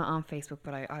 I'm not on Facebook,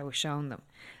 but I was showing them.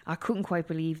 I couldn't quite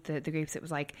believe the groups. It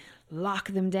was like, lock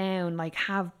them down, like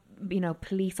have, you know,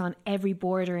 police on every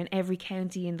border in every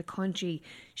county in the country,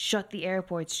 shut the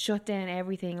airports, shut down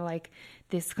everything, like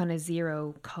this kind of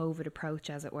zero COVID approach,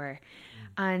 as it were.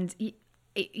 And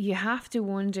you have to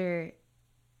wonder,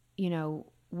 you know,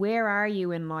 where are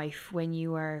you in life when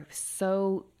you are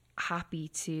so happy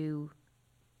to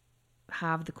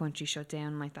have the country shut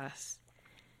down like that?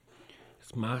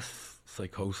 It's mass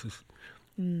psychosis.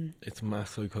 It's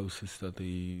mass psychosis that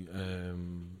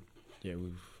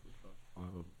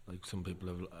like some people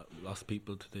have lost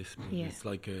people to this. It's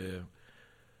like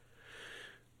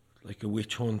like a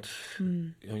witch hunt.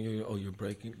 You know, you're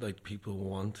breaking, like, people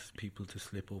want people to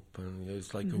slip up, and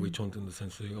it's like a witch hunt in the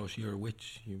sense of, oh, you're a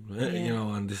witch, you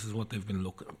know, and this is what they've been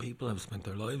looking. People have spent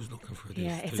their lives looking for this.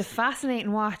 Yeah, it's a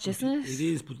fascinating watch, isn't it? It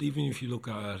is, but even if you look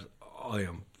at it, I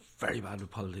am very bad with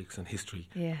politics and history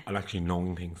and actually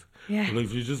knowing things. Yeah. But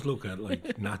if you just look at,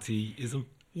 like, Nazism.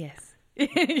 Yes.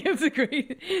 It's a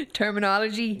great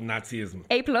terminology. Nazism.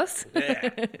 A+. Yeah.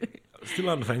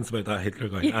 Still on the fence about that Hitler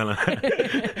guy.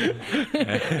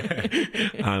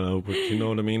 I know, but you know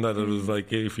what I mean? That it was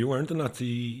like, if you weren't a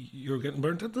Nazi, you're getting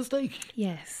burnt at the stake.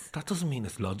 Yes. That doesn't mean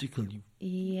it's logical.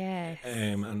 Yes.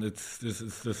 And it's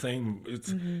the same.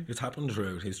 It's happened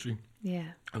throughout history.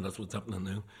 Yeah. And that's what's happening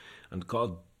now. And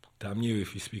God damn you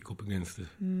if you speak up against it.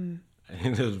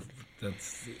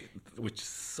 That's, which is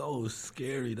so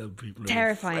scary that people are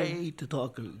afraid to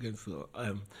talk against it.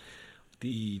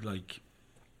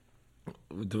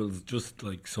 There was just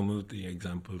like some of the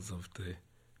examples of the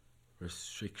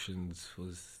restrictions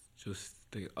was just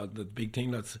the big thing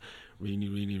that's really,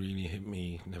 really, really hit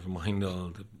me. Never mind all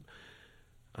the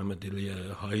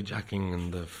Armadillo hijacking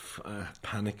and the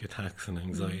panic attacks and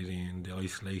anxiety and the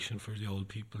isolation for the old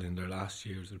people in their last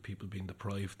years, of people being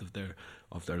deprived of their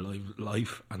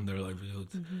life and their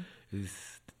livelihoods,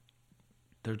 is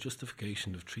their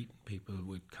justification of treating people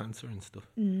with cancer and stuff.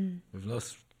 We've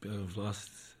lost a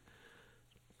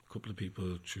couple of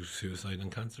people through suicide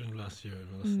and cancer in the last year, and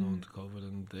lost known to COVID,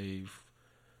 and they've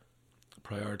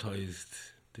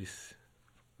prioritised this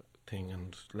thing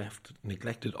and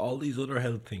neglected all these other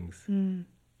health things, you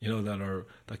know,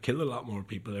 that kill a lot more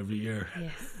people every year.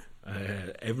 Yes.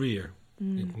 Every year,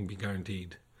 it can be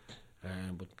guaranteed.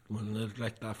 But we'll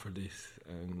neglect that for this.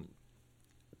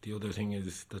 The other thing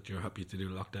is that you're happy to do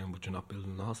lockdown, but you're not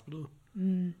building a hospital.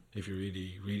 If you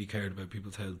really, really cared about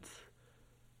people's health,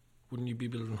 wouldn't you be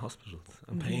building hospitals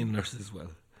and paying nurses as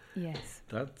well? Yes.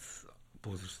 That's,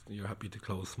 but you're happy to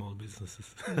close small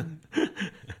businesses.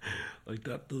 Like,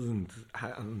 that doesn't,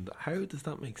 and how does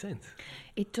that make sense?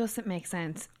 It doesn't make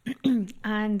sense.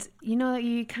 And you know,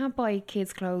 you can't buy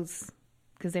kids' clothes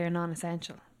because they're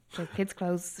non-essential. So kids'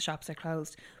 clothes shops are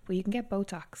closed, but you can get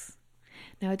Botox.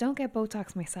 Now, I don't get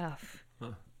Botox myself,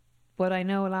 but I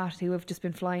know a lot who have just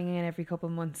been flying in every couple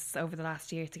of months over the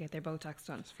last year to get their Botox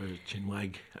done. It's for a chin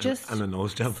wag and a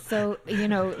nose job. So, you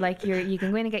know, like you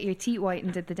can go in and get your teeth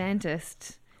whitened at the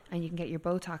dentist, and you can get your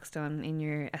Botox done in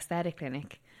your aesthetic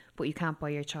clinic, but you can't buy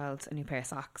your child a new pair of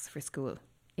socks for school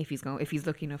if he's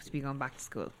lucky enough to be going back to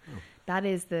school. That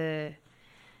is there's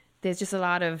just a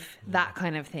lot of that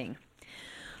kind of thing.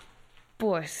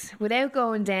 But without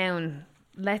going down,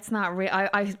 let's not.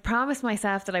 I promised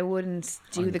myself that I wouldn't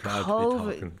do the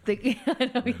COVID.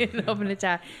 I know you're loving the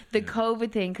chat. The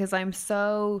COVID thing, because I'm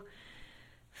so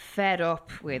fed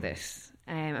up with it.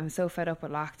 I'm so fed up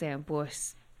with lockdown.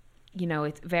 But you know,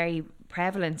 it's very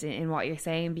prevalent in what you're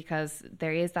saying, because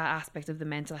there is that aspect of the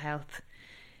mental health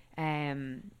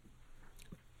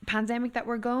pandemic that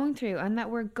we're going through, and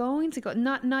that we're going to go.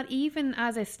 Not even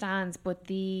as it stands, but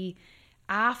the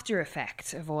after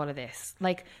effect of all of this.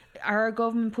 Like, are our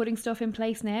government putting stuff in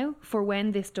place now for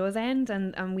when this does end,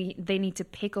 and they need to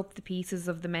pick up the pieces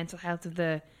of the mental health of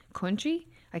the country?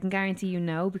 I can guarantee you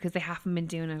no, because they haven't been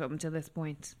doing it up until this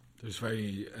point. There's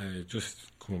very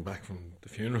just coming back from the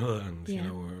funeral, and you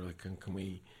know, we're like, can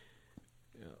we,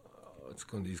 it's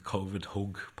going these COVID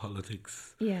hug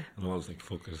politics, and I was like,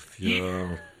 fuck it,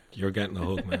 you're getting a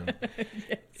hug, man.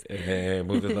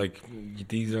 But like,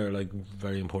 these are like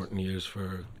very important years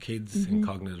for kids in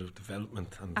cognitive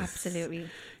development, and this, absolutely,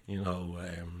 you know,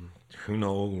 who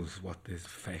knows what this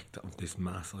effect of this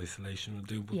mass isolation will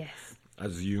do. But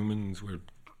as humans, we're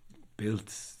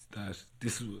built that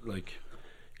this is like,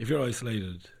 if you're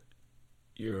isolated,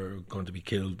 you're going to be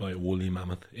killed by a woolly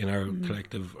mammoth. In our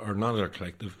collective, or not our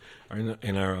collective, or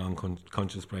in our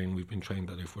unconscious brain, we've been trained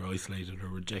that if we're isolated or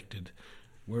rejected,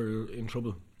 we're in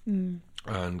trouble.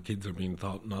 And kids are being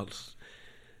taught not.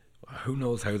 Who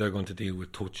knows how they're going to deal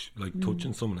with touch? Like,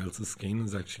 touching someone else's skin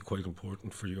is actually quite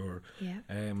important for your,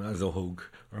 as a hug,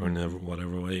 or in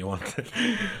whatever way you want it,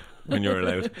 when you're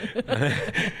allowed.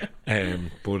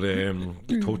 But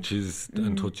touches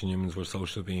and touching humans, we're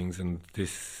social beings, and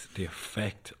the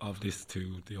effect of this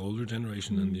to the older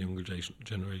generation and the younger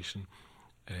generation.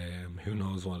 Who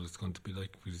knows what it's going to be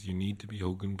like, because you need to be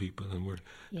hugging people, and we're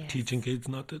teaching kids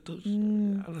not to touch.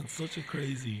 And it's such a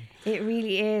crazy. It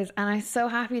really is. And I'm so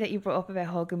happy that you brought up about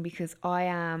hugging, because I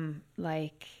am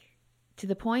like, to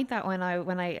the point that when I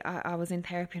was in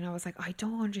therapy, and I was like, I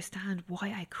don't understand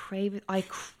why I crave it. I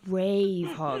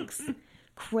crave hugs.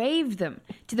 crave them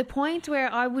to the point where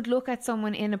I would look at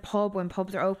someone in a pub when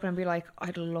pubs are open and be like,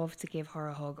 I'd love to give her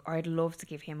a hug, or I'd love to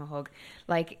give him a hug.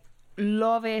 Like,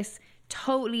 love it.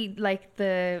 Totally, like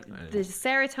the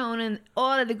serotonin,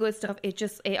 all of the good stuff.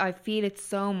 I feel it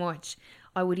so much.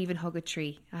 I would even hug a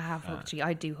tree. I have hugged a tree.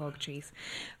 I do hug trees.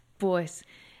 But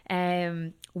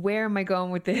where am I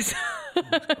going with this?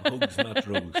 Hugs, not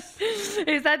drugs.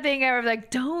 It's that thing where I'm like,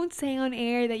 don't say on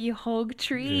air that you hug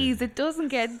trees. It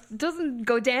doesn't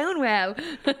go down well.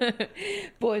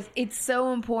 But it's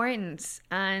so important.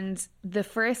 And the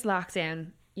first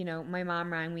lockdown, you know, my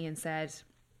mom rang me and said,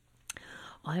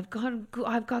 I've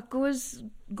got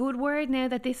good word now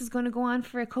that this is going to go on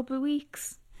for a couple of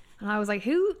weeks. And I was like,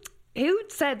 who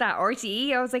said that?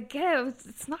 RTE? I was like, yeah,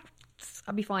 it's not,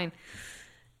 I'll be fine.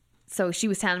 So she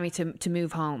was telling me to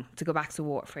move home, to go back to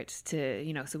Waterford, to,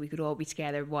 you know, so we could all be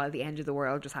together while the end of the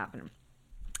world was happening.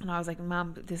 And I was like,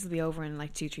 Mom, this will be over in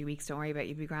like 2-3 weeks. Don't worry about it,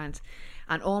 you'll be grand.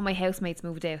 And all my housemates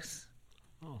moved out.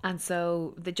 Oh. And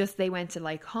so they went to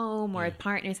like home or a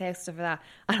partner's house, stuff like that.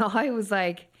 And I was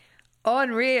like,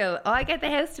 unreal. I get the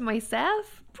house to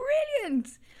myself.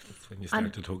 Brilliant. That's when you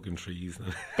started hugging trees.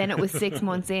 Then it was 6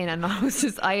 months in, and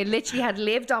I literally had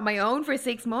lived on my own for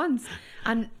 6 months.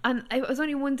 And it was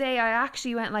only one day I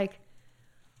actually went like,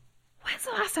 when's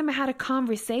the last time I had a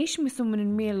conversation with someone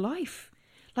in real life?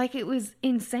 Like, it was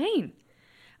insane.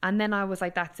 And then I was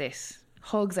like, that's it.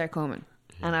 Hugs are coming.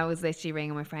 Yeah. And I was literally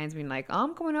ringing my friends being like,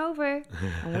 I'm coming over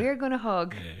and we're going to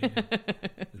hug. Yeah.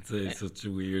 It's such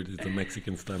a weird, it's a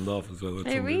Mexican standoff as well.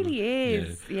 It really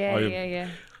is. Yeah.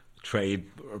 Trade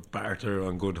or barter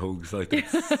on good hugs. Like,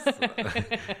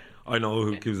 I know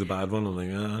who gives a bad one. I'm like,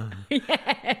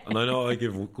 yeah. And I know I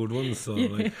give good ones. So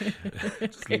like,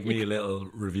 just leave me a little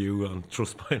review on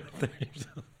Trustpilot there.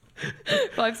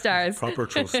 5 stars. Proper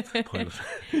Trustpilot.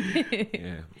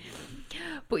 Yeah.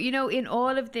 But you know, in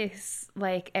all of this,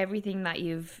 like everything that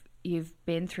you've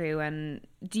been through, and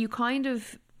do you kind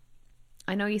of,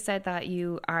 I know you said that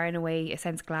you are in a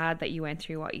sense glad that you went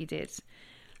through what you did,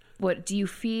 but do you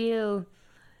feel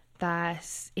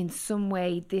that in some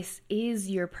way this is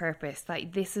your purpose,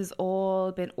 that this has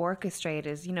all been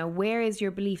orchestrated? You know, where is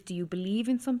your belief? Do you believe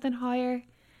in something higher?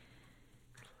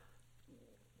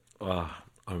 Oh,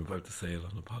 I'm about to say it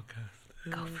on the podcast.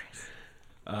 Go for it.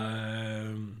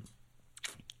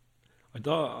 I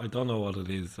don't know what it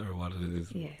is or what it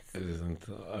is. Yes. It isn't.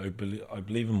 I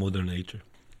believe in Mother Nature.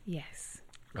 Yes.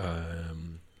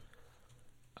 And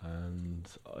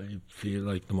I feel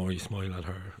like the more you smile at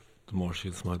her, the more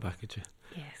she'll smile back at you.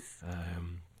 Yes.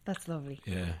 That's lovely.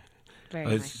 Yeah.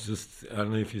 Very it's nice. just,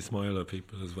 and if you smile at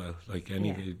people as well, like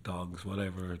any dogs,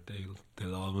 whatever,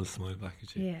 they'll always smile back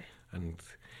at you. Yeah. And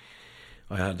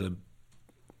I had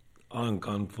I'm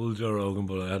gone full Joe Rogan,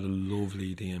 but I had a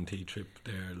lovely DMT trip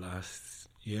there last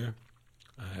year,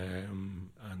 and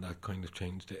that kind of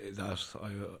changed it. That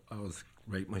I was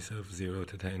rate myself 0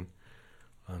 to 10,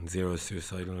 and 0 is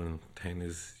suicidal, and 10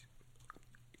 is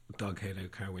dog head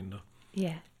out car window.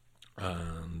 Yeah.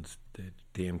 And the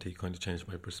DMT kind of changed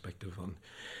my perspective on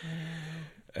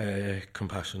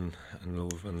compassion and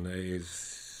love, and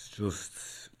it's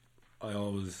just, I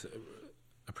always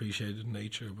appreciated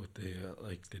nature, but the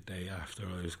day after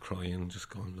I was crying, just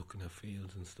going looking at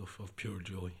fields and stuff of pure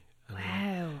joy. And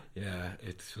wow. Yeah,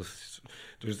 it's just,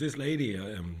 there's this lady,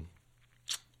 I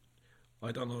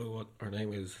don't know what her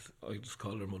name is, I just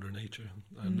call her Mother Nature.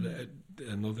 And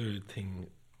another thing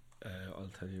I'll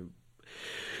tell you,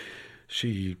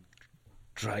 she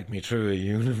dragged me through a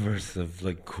universe of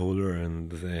like colour and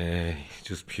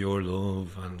just pure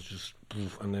love,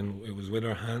 and then it was with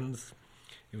her hands.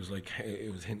 It was like,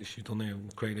 she'd done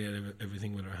created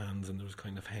everything with her hands, and there was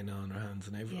kind of henna on her hands,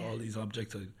 and all these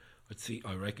objects I'd see,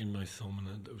 I recognised someone,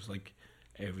 and it was like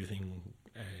everything,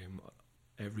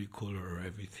 every colour or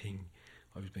everything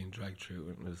I was being dragged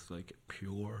through, and it was like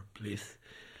pure bliss.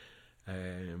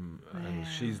 And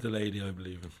she's the lady I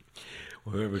believe in,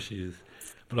 wherever she is.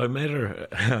 But I met her,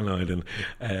 no, I didn't.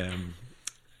 I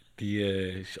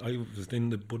was in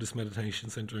the Buddhist Meditation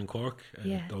Centre in Cork,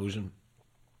 Dojan,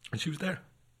 and she was there.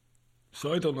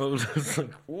 So I don't know, it was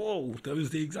like, whoa, that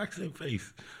was the exact same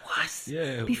face. What?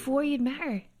 Yeah. Before you'd met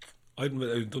her? I'd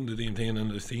done the DMT and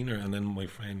then I'd seen her, and then my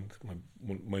friend,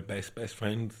 my best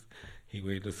friend, he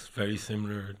went this very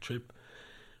similar trip,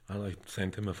 and I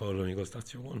sent him a photo, and he goes,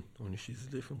 "That's your one, only she's a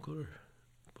different colour."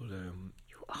 But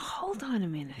hold on a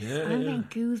minute. Yeah, I'm getting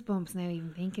goosebumps now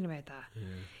even thinking about that.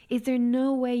 Yeah. Is there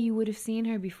no way you would have seen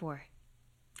her before?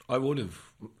 I would have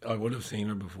seen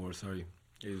her before. Sorry.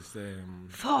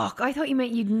 Fuck, I thought you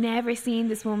meant you'd never seen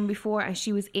this woman before and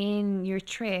she was in your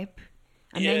trip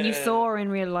and then you saw her in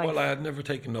real life. Well, I had never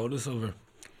taken notice of her.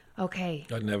 Okay.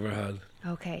 I'd never had.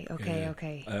 Okay.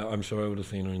 Yeah. I'm sure I would have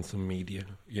seen her in some media,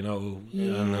 you know.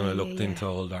 Yeah, and then I looked yeah. into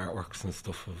old artworks and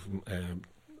stuff of.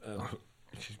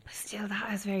 Still,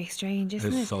 that is very strange,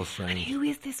 isn't It's it? so strange. And who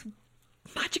is this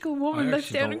magical I woman that's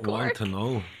actually down in don't want Cork? to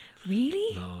know.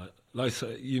 Really? No, like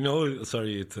you know.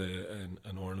 Sorry, it's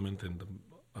an ornament in the.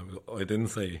 I didn't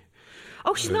say.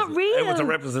 Oh, she's not real. It was a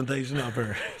representation of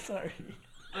her. Sorry.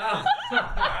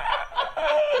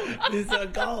 It's a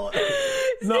goal.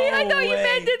 No See, I thought way. you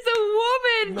meant it's a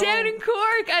woman No. down in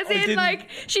Cork, as I in didn't- like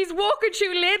she's walking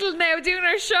through Lidl now doing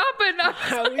her shopping.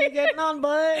 How are you getting on, boy?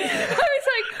 I was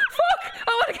like, fuck,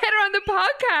 I want to get her on the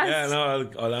podcast. Yeah,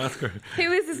 no, I'll ask her.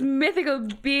 Who is this mythical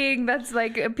being that's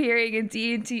like appearing in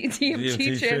DMT trips?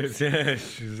 T-shirts, yeah,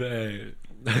 she's.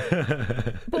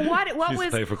 But what she was used to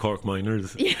play for Cork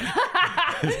Miners.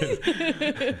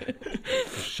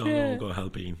 Sean Ogo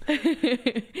Halpine.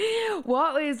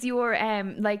 what was your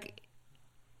like?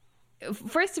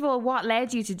 First of all, what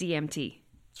led you to DMT?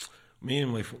 Me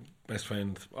and my best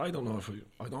friend. I don't know if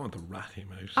I don't want to rat him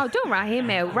out. Oh, don't rat him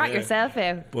out. Rat Yeah. yourself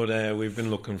out. But we've been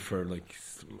looking for like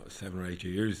 7 or 8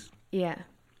 years, Yeah.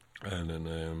 and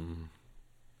then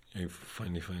I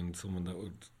finally found someone that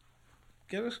would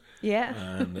get it. Yeah.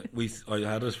 And I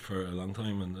had it for a long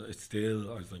time, and it's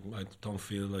still. I was like, I don't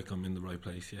feel like I'm in the right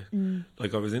place yet.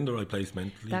 Like I was in the right place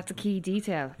mentally. That's a key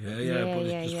detail. Yeah, but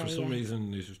it's just for some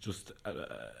reason it was just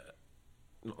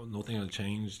nothing had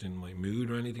changed in my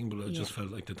mood or anything, but I just felt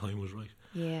like the time was right.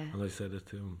 Yeah. And I said it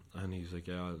to him, and he's like,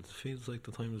 "Yeah, it feels like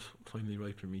the time is finally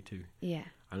right for me too." Yeah.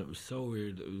 And it was so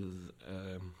weird. It was,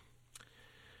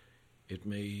 it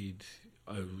made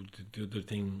the other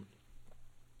thing,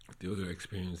 the other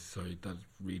experience. Sorry, that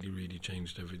really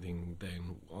changed everything.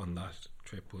 Then on that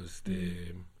trip was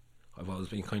I've always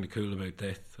been kind of cool about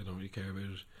death. I don't really care about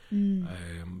it.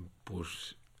 But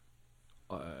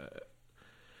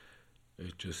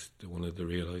it just one of the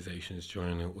realizations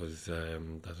during it was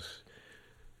that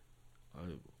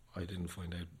I didn't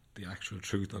find out the actual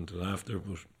truth until after.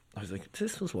 But I was like,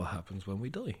 this is what happens when we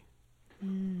die.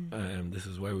 This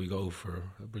is where we go for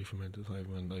a brief amount of time.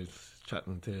 And I was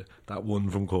chatting to that one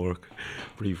from Cork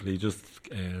briefly, just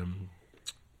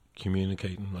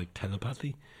communicating like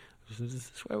telepathy. I said, is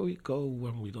this where we go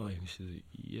when we die? And she said,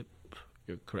 yep,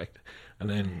 you're correct. And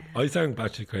then I sound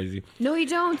batshit crazy. No, you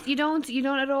don't. You don't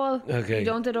at all. Okay. You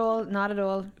don't at all. Not at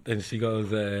all. Then she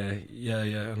goes, yeah.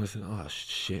 And I said, oh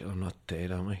shit, I'm not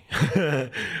dead, am I?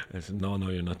 I said, no,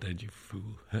 you're not dead, you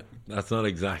fool. That's not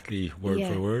exactly word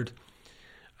for word.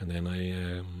 And then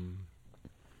I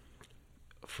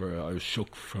was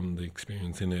shook from the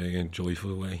experience in a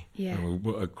joyful way. Yeah. And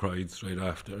I cried straight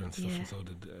after and stuff, and so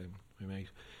did my mate.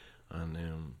 And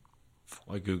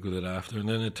I googled it after, and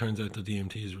then it turns out that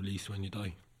DMT is released when you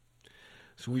die.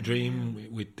 So we dream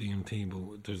with DMT,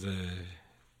 but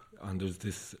there's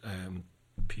this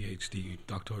PhD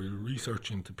doctoral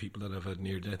research into people that have had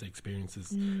near-death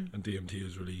experiences, and DMT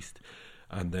is released,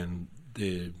 and then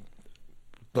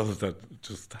those that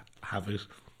just have it,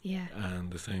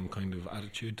 and the same kind of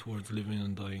attitude towards living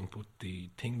and dying. But the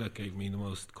thing that gave me the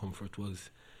most comfort was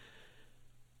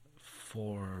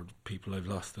for people I've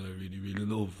lost that I really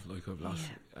love. Like I've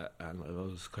lost, and I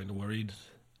was kind of worried,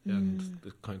 and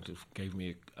it kind of gave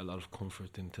me a lot of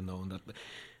comfort into knowing that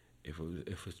if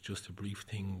it's just a brief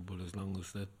thing, but as long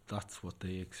as that's what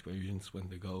they experience when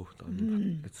they go,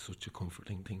 then it's such a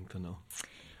comforting thing to know.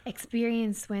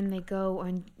 Experience when they go,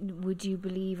 and would you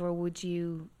believe, or would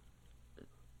you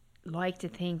like to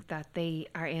think that they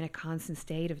are in a constant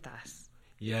state of that?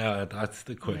 Yeah, that's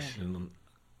the question.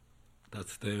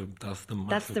 That's the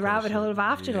rabbit hole of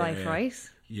afterlife, yeah. right?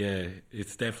 Yeah,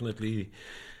 it's definitely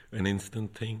an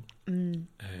instant thing. Yeah,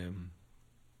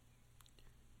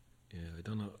 I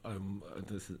don't know.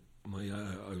 This is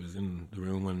I was in the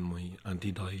room when my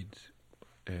auntie died.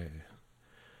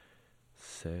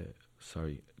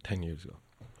 10 years ago,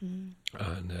 and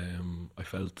I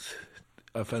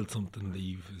felt something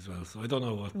leave as well. So I don't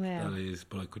know what that is,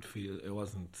 but I could feel it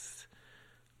wasn't.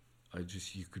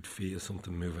 You could feel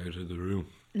something move out of the room,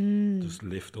 just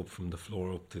lift up from the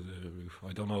floor up to the roof.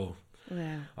 I don't know.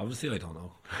 Yeah. Obviously, I don't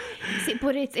know. See,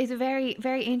 but it's very,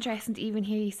 very interesting to even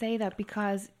hear you say that,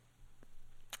 because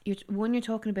you're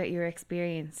talking about your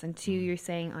experience, and two, you're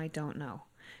saying I don't know.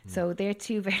 So they're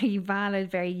two very valid,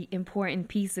 very important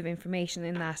pieces of information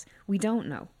in that we don't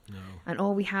know. No. And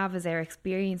all we have is our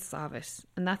experience of it.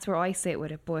 And that's where I sit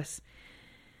with it. But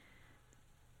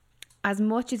as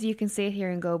much as you can sit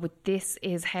here and go, but this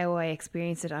is how I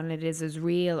experienced it, and it is as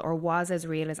real or was as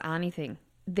real as anything,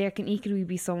 there can equally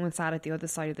be someone sat at the other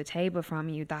side of the table from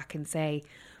you that can say,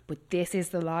 but this is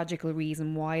the logical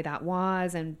reason why that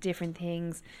was, and different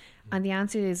things. And the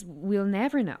answer is, we'll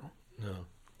never know. No.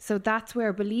 So that's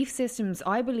where belief systems,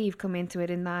 I believe, come into it,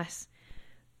 in that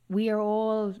we are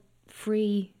all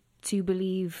free to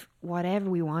believe whatever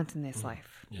we want in this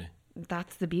life. Yeah.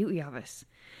 That's the beauty of it.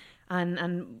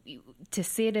 And to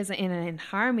sit in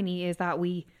harmony is that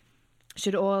we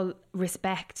should all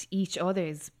respect each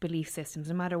other's belief systems,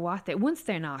 no matter what once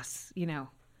they're not, you know,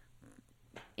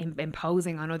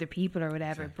 imposing on other people or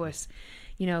whatever. Exactly. But,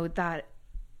 you know, that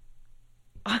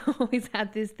I always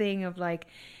had this thing of like,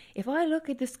 if I look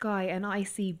at the sky and I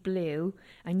see blue,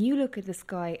 and you look at the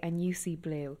sky and you see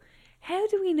blue, how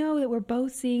do we know that we're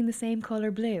both seeing the same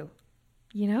colour blue?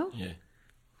 You know? Yeah.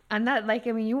 And that, like,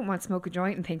 I mean, you wouldn't want to smoke a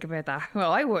joint and think about that.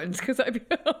 Well, I wouldn't, because I'd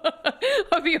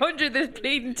be under this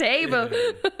bleeding table.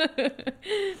 Yeah.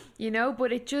 You know,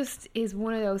 but it just is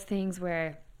one of those things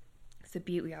where it's the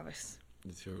beauty of it.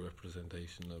 It's your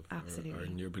representation of Absolutely. Or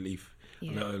your belief.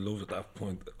 Yeah. And I love at that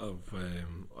point of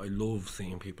I love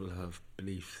seeing people have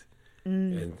beliefs.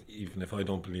 And even if I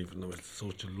don't believe in them, it's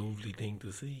such a lovely thing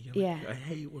to see. You know? Yeah. I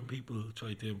hate when people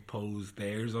try to impose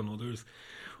theirs on others,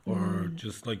 or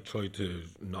just like try to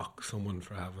knock someone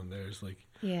for having theirs. Like,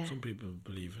 yeah. some people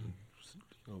believe in,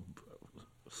 you know,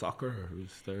 soccer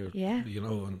is their, yeah. you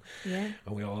know, and yeah.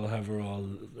 and we all have our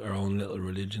own little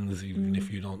religions, even if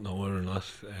you don't know it or not.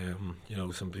 You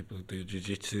know, some people do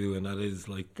jiu-jitsu, and that is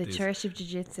like the Church of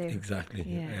Jiu-Jitsu. Exactly.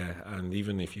 Yeah. And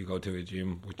even if you go to a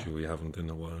gym, which we haven't in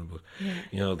a while, but yeah.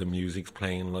 you know, the music's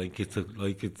playing like it's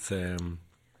like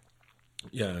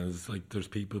there's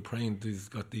people praying. There's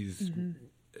got these.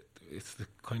 It's the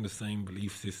kind of same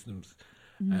belief systems,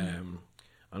 and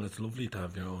it's lovely to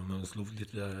have your own. And it's lovely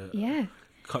to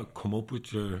come up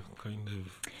with your kind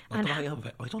of. I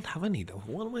don't have any though.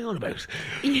 What am I on about?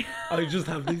 Yeah. I just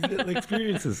have these little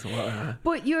experiences.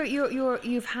 But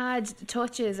you've had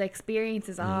touches,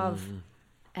 experiences of,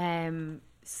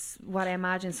 what I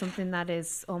imagine something that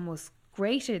is almost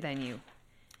greater than you,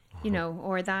 you know,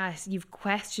 or that you've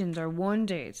questioned or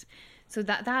wondered. So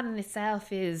that in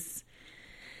itself is,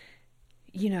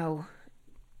 you know,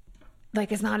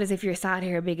 like, it's not as if you're sat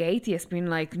here a big atheist being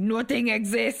like, nothing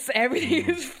exists, everything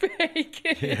is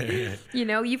fake. Yeah. You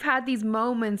know, you've had these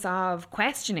moments of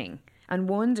questioning and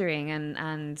wondering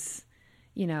and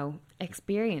you know,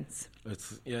 experience.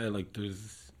 It's like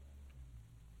there's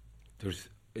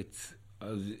it's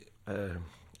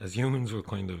as humans, we're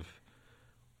kind of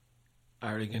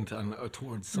arrogant and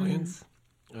towards science.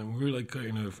 And we're like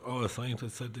kind of, a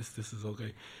scientist said this is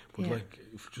okay. But like,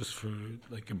 just for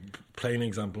like a plain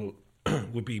example,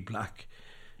 would be black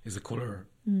is a colour.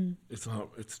 It's not,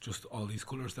 it's just all these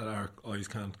colours that our eyes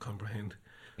can't comprehend.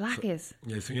 Black is?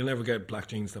 Yeah, so you'll never get black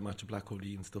jeans that match a black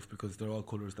hoodie and stuff, because they're all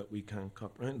colours that we can't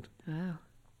comprehend. Wow.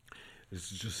 It's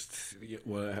just,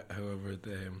 however,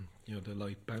 the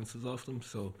light bounces off them.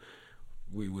 So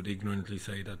we would ignorantly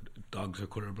say that dogs are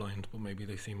colourblind, but maybe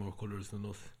they see more colours than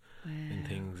us. Wow. In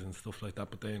things and stuff like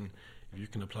that. But then if you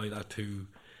can apply that to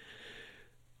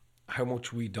how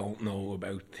much we don't know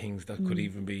about things that could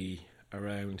even be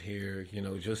around here, you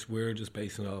know, we're just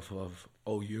basing off of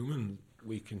human,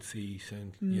 we can see,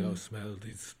 sense, you know, smell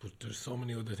this, but there's so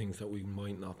many other things that we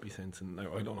might not be sensing.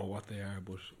 Now, I don't know what they are,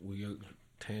 but we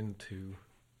tend to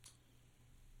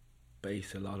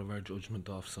base a lot of our judgment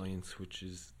off science, which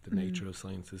is the nature of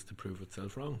science is to prove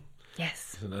itself wrong.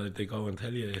 Yes. So that they go and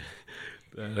tell you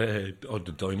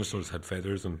the dinosaurs had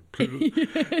feathers and and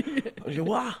you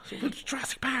what? So it's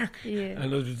Jurassic Park. Yeah.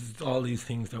 And there's all these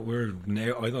things that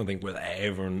I don't think we'll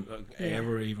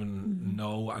ever even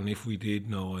know, and if we did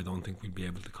know, I don't think we'd be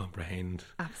able to comprehend.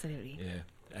 Absolutely. Yeah.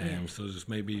 So just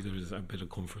maybe there's a bit of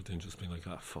comfort in just being like,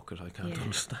 fuck it, I can't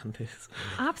understand this.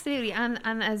 Absolutely. And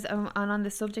as and on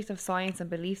the subject of science and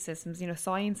belief systems, you know,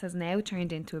 science has now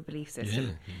turned into a belief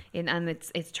system, and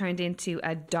it's turned into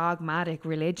a dogmatic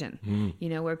religion. You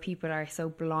know, where people are so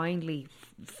blindly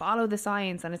follow the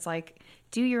science, and it's like,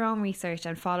 do your own research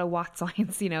and follow what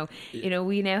science. You know, you know,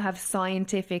 we now have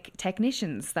scientific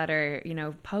technicians that are, you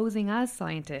know, posing as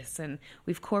scientists, and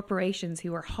we've corporations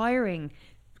who are hiring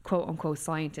quote unquote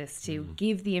scientists to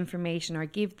give the information or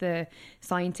give the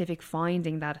scientific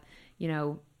finding that, you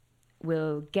know,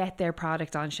 will get their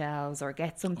product on shelves or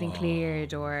get something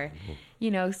cleared, or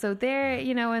you know, so they're,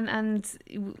 you know, and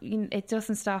it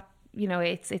doesn't stop, you know,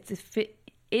 it's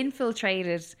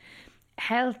infiltrated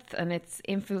health, and it's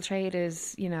infiltrated,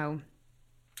 you know,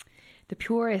 the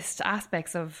purest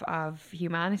aspects of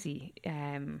humanity,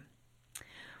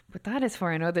 but that is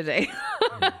for another day.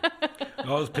 It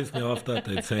always pissed me off that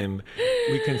they'd saying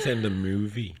we can send a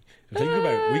movie Think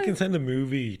about it. We can send a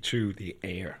movie through the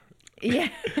air. Yeah.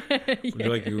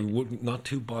 Like you would not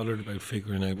too bothered about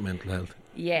figuring out mental health.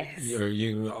 Yes. Or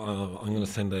I'm going to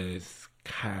send a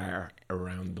car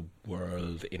around the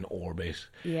world in orbit.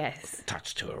 Yes.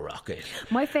 Attached to a rocket.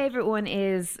 My favourite one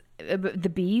is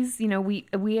the bees. You know,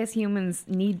 we as humans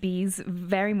need bees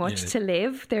very much to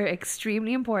live. They're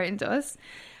extremely important to us.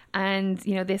 And,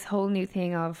 you know, this whole new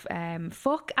thing of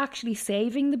fuck actually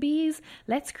saving the bees.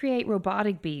 Let's create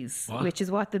robotic bees, which is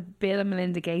what the Bill and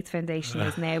Melinda Gates Foundation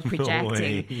is now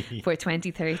projecting for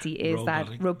 2030 is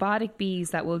that robotic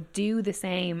bees that will do the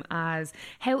same as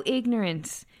how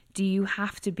ignorant do you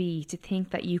have to be to think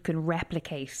that you can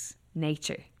replicate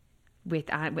nature with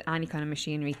any kind of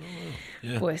machinery?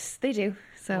 But they do.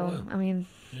 So, I mean...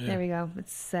 Yeah. There we go.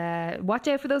 It's watch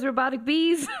out for those robotic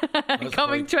bees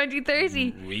coming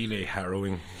 2030. Really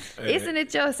harrowing, isn't it?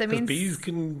 Just, I mean, bees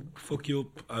can fuck you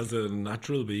up as a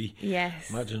natural bee. Yes.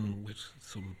 Imagine with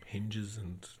some hinges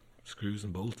and screws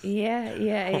and bolts.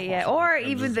 Yeah. Or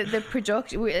even the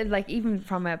production, like even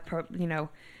from a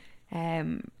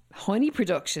honey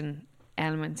production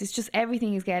element. It's just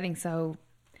everything is getting so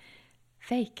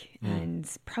fake and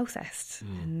processed,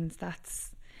 and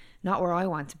that's not where I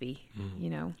want to be,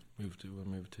 you know. Move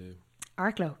to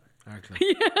Arklow.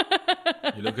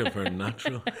 You're looking for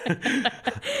natural.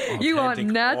 You want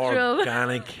natural,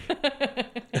 organic.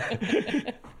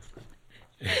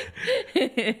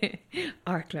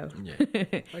 Arklow. Yeah.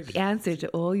 The answer to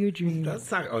all your dreams.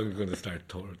 I'm going to start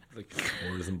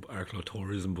tourism, Arklow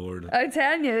tourism board. I'm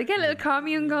telling you, they get a little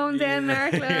commune going down in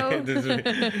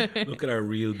Arklow. Look at our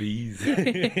real bees.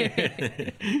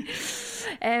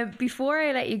 Before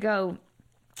I let you go,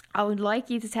 I would like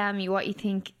you to tell me what you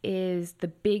think is the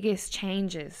biggest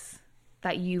changes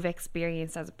that you've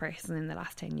experienced as a person in the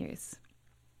last 10 years.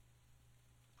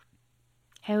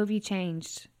 How have you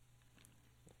changed?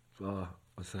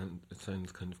 It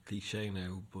sounds kind of cliche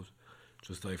now, but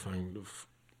just I found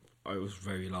I was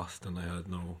very lost and I had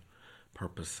no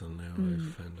purpose, and now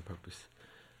I've found a purpose.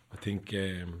 I think,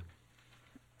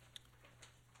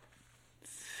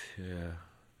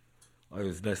 I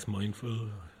was less mindful.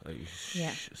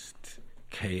 Just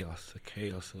chaos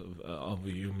of a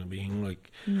human being,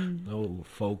 like no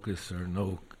focus or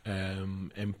no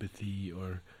empathy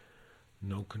or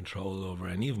no control over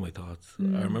any of my thoughts.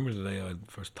 I remember the day I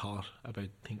first thought about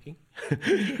thinking. I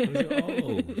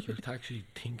was like, you're actually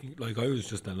thinking. Like I was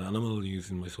just an animal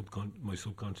using my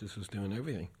subconscious was doing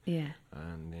everything. Yeah.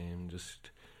 And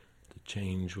just the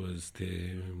change was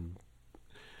to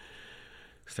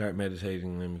start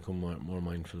meditating and become more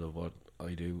mindful of what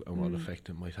I do and what effect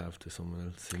it might have to someone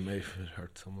else. It may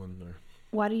hurt someone. Or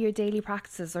what are your daily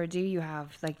practices, or do you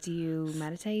have, like, do you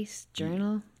meditate,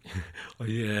 journal?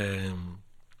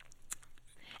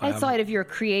 Outside of your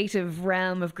creative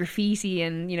realm of graffiti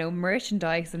and, you know,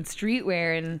 merchandise and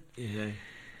streetwear and...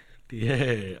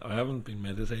 Yeah, I haven't been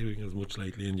meditating as much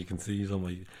lately, and you can see some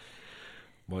of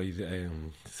my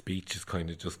speech is kind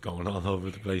of just going all over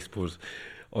the place, but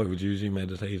I would usually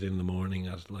meditate in the morning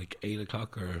at like 8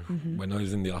 o'clock, or when I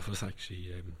was in the office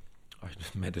actually, I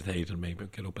just meditate and maybe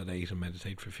get up at 8 and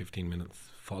meditate for 15 minutes,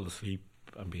 fall asleep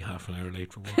and be half an hour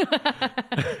late for work.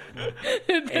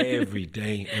 Every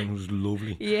day, and it was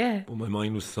lovely. Yeah. But my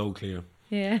mind was so clear.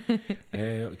 Yeah.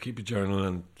 I keep a journal,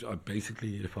 and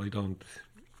basically if I don't,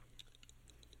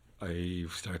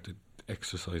 I've started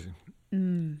exercising.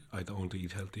 I don't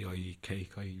eat healthy. I eat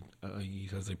cake. I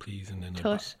eat as I please, and then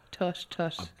I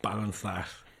balance that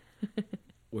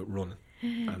with running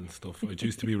and stuff. It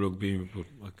used to be rugby, but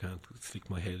I can't stick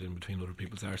my head in between other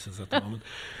people's arses at the moment.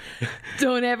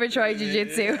 Don't ever try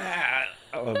jiu-jitsu.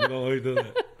 Oh no,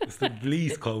 it's the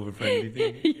least COVID friendly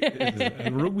thing,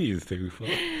 and rugby is too fun.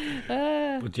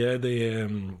 But yeah,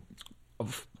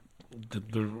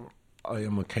 I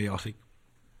am a chaotic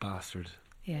bastard.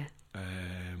 Yeah.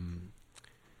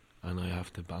 And I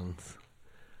have to balance.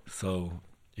 So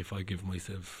if I give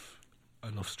myself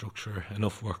enough structure,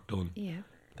 enough work done,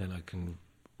 then I can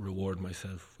reward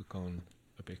myself with going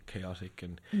a bit chaotic.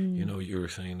 And you know, you were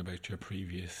saying about your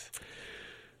previous...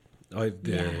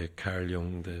 Carl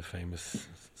Jung, the famous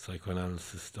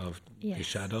psychoanalyst of the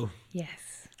shadow.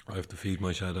 Yes. I have to feed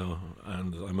my shadow,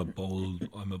 and I'm a bold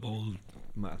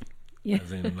man. Yeah.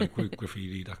 As in, like with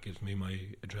graffiti, that gives me my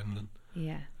adrenaline.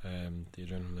 Yeah. The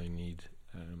adrenaline I need,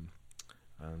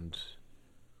 and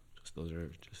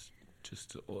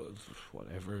just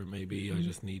whatever maybe. I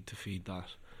just need to feed that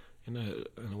in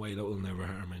a way that will never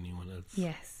harm anyone else.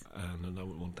 Yes. And that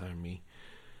won't harm me.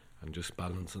 And just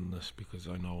balancing this, because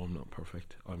I know I'm not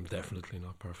perfect. I'm definitely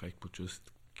not perfect, but just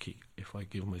if I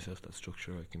give myself that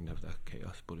structure, I can have that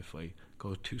chaos. But if I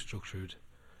go too structured,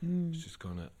 I'm just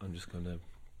gonna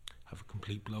have a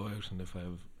complete blowout, and if I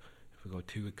go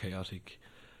too chaotic,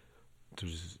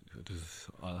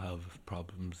 I'll have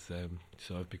problems.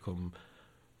 So I've become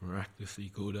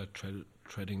miraculously good at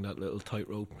treading that little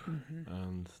tightrope,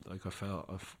 and like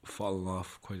I've fallen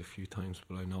off quite a few times,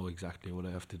 but I know exactly what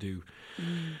I have to do.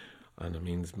 And it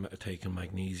means taking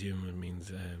magnesium, it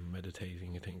means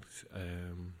meditating, I think,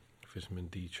 vitamin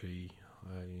D3.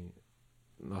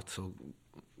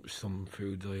 Some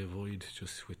foods I avoid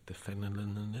just with the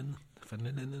phenylalanine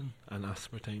and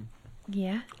aspartame.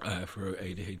 Yeah. For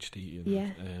ADHD. And,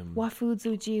 Yeah. What foods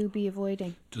would you be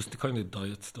avoiding? Just the kind of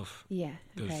diet stuff. Yeah.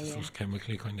 There's those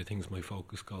chemically kind of things my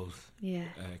focus goes. Yeah.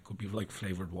 It could be like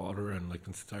flavoured water, and like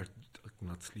can start like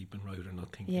not sleeping right or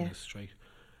not thinking it straight.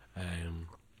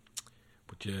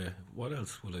 But yeah, what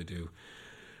else would I do?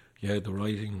 Yeah, the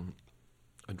writing.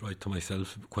 I'd write to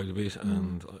myself quite a bit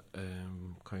and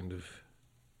kind of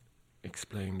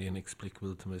explain the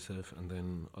inexplicable to myself, and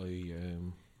then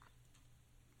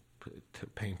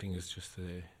painting is just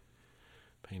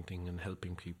painting and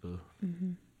helping people.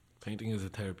 Painting is a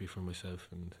therapy for myself,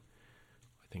 and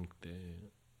I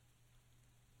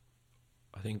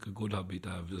think a good hobby to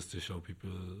have is to show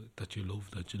people that you love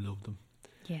them.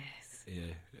 Yes.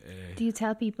 Yeah. Do you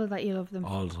tell people that you love them?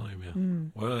 All the time, yeah.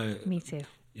 Well, Me too.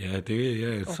 Yeah, do you?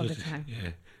 Yeah, it's all the time.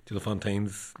 Yeah. To the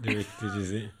Fontaine's lyric, did you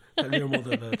see? Tell your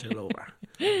mother that you love her.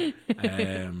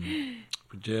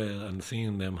 But yeah, and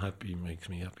seeing them happy makes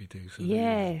me happy too. So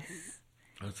yes.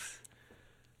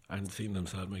 And seeing them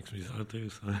sad makes me sad too.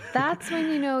 So. That's when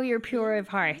you know you're pure of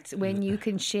heart, when you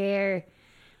can share,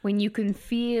 when you can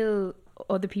feel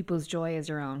other people's joy as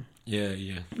your own.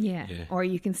 Yeah. Or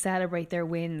you can celebrate their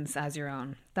wins as your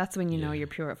own. That's when you know you're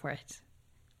pure of heart.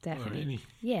 Definitely. Oh, really?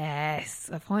 Yes,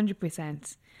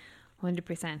 100%.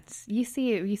 100%. You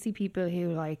see it. You see people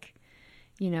who, like,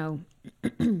 you know,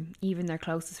 even their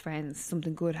closest friends,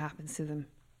 something good happens to them,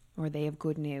 or they have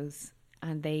good news,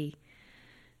 and they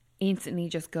instantly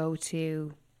just go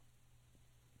to,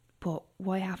 but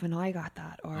why haven't I got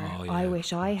that? Or I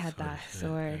wish I had that.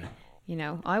 Or, you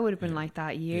know, I would have been like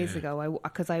that years ago,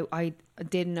 because I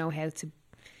didn't know how to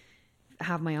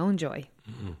have my own joy.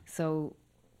 So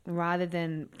rather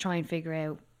than try and figure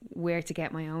out where to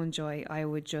get my own joy, I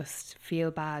would just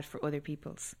feel bad for other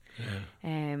people's.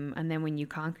 And then when you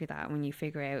conquer that, when you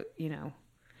figure out, you know,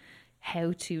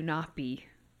 how to not be,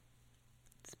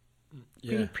 it's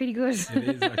pretty good. It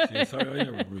is actually. Sorry, I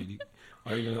never really.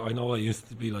 I know I used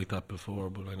to be like that before,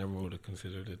 but I never would have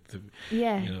considered it to.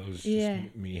 Yeah. You know, it was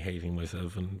just me hating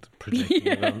myself and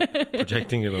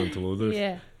projecting it onto others.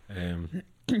 Yeah.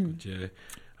 But yeah,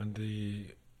 and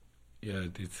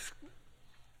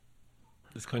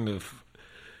it's kind of.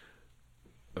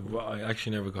 I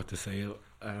actually never got to say it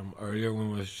earlier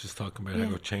when I was just talking about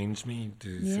how it changed me.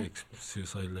 The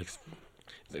suicidal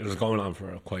it was going on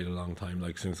for quite a long time,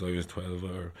 like since I was 12,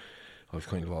 or I was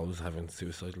kind of always having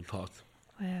suicidal thoughts.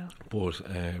 Wow. But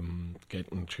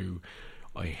getting through,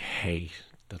 I hate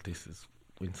that this is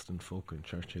Winston fucking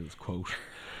Churchill's quote.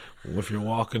 If you're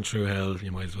walking through hell,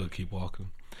 you might as well keep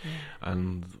walking.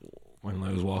 And when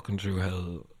I was walking through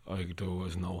hell, there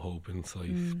was no hope in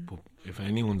sight. But if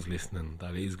anyone's listening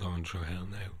that is going through hell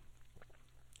now,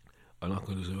 I'm not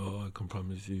going to say, I can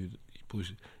promise you, but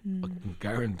I can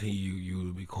guarantee you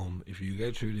will become, if you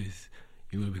get through this,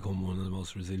 you will become one of the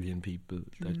most resilient people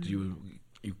that you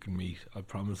can meet. I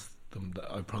promise them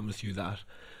that. I promise you that.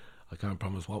 I can't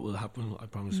promise what will happen. I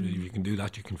promise you, if you can do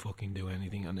that, you can fucking do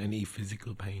anything. And any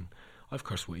physical pain, I've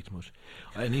cursed way too much.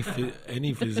 Any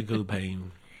physical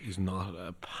pain is not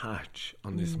a patch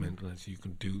on this mental health. You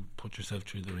can put yourself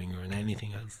through the ringer and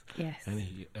anything else. Yes.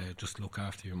 Just look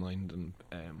after your mind and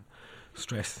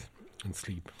stress and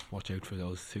sleep. Watch out for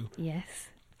those too. Yes.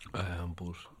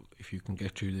 But if you can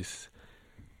get through this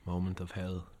moment of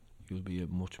hell, you'll be a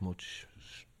much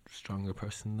stronger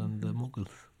person than the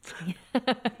muggles.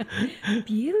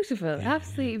 Beautiful,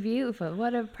 absolutely beautiful.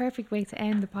 What a perfect way to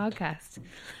end the podcast.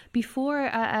 Before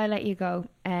I let you go,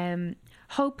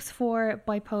 hopes for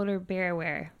Bipolar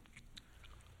Bearware?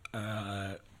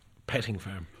 Petting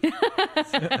farm.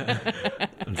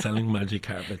 And selling magic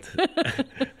carpet.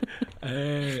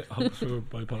 Hopes for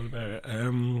Bipolar Bear.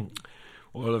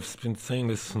 Well, I've been saying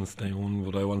this since day one,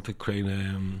 but I want to create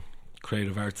a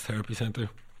creative arts therapy centre.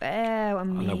 Oh,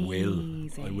 amazing.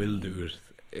 And I will do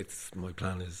it. My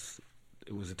plan is,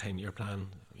 it was a 10-year plan.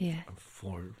 Yeah. I'm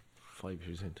 4-5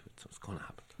 years into it, so it's going to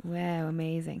happen. Wow,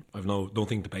 amazing. I've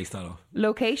nothing to base that off.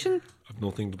 Location? I've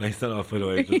nothing to base that off, by the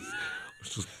way.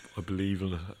 I believe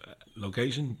in it.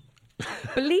 Location?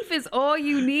 Belief is all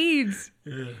you need.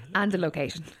 Yeah. And the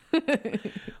location.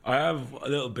 I have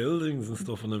little buildings and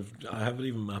stuff, and I haven't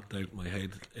even mapped out my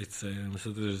head. It's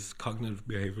so there's cognitive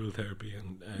behavioural therapy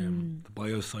and the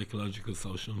biopsychological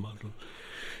social model.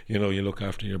 You know, you look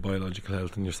after your biological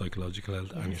health and your psychological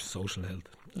health and your social health,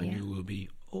 and you will be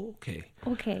okay.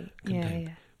 Okay. Content.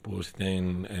 Yeah. But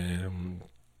then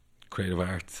creative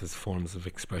arts as forms of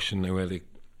expression now, where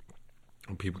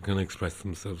people can express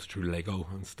themselves through Lego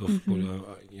and stuff. But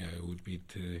it would be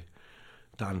to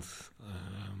dance,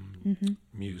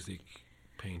 music,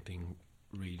 painting,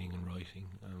 reading and writing,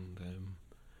 and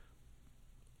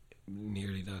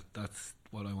nearly that's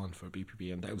what I want for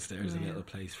BPB. And downstairs a little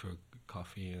place for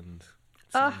coffee and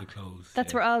some of the clothes.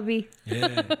 That's where I'll be.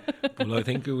 Yeah, but I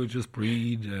think it would just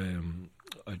breed.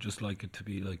 I'd just like it to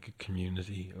be like a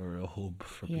community or a hub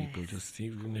for people. Just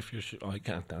even if you're, I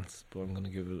can't dance, but I'm going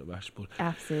to give it a bash. But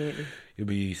absolutely, you'll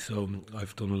be. So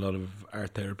I've done a lot of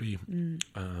art therapy,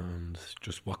 and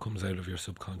just what comes out of your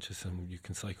subconscious, and you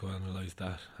can psychoanalyze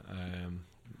that.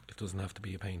 It doesn't have to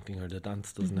be a painting, or the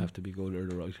dance doesn't have to be good, or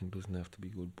the writing doesn't have to be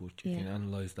good, but you can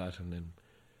analyze that and then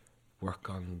work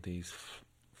on these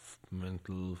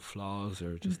mental flaws,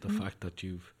 or just the fact that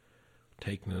you've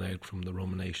taken it out from the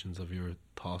ruminations of your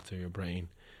thoughts or your brain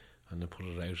and then put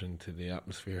it out into the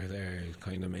atmosphere there. It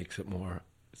kind of makes it more,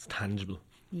 it's tangible.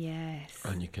 Yes.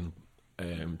 And you can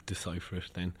decipher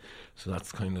it then. So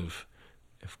that's kind of,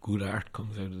 if good art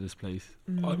comes out of this place,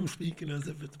 I'm speaking as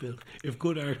if it's built. If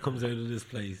good art comes out of this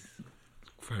place,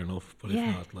 fair enough. But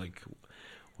if not, like,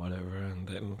 whatever. And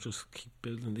then just keep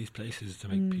building these places to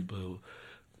make people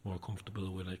more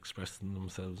comfortable with expressing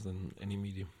themselves in any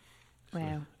medium. Wow.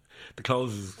 So the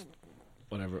clothes is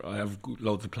whatever. I have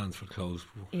loads of plans for clothes.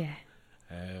 Yeah.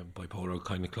 Bipolar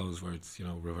kind of clothes where it's, you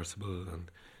know, reversible, and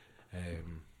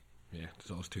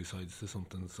there's always two sides to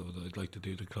something. So I'd like to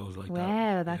do the clothes like that.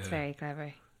 Wow, that's very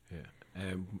clever. Yeah.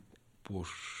 But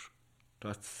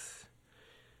that's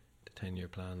the 10-year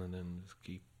plan, and then just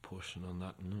keep pushing on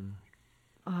that, and then.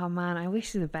 Oh man, I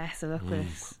wish you the best of luck with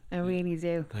this. I really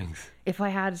do. Thanks. If I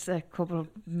had a couple of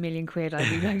million quid,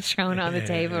 I'd be like throwing it on the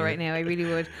table right now. I really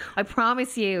would. I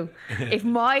promise you, if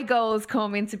my goals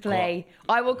come into play,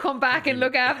 I will come back and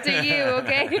look after you,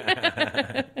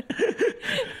 okay?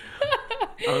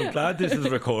 I'm glad this is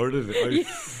recorded.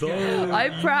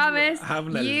 I promise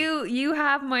you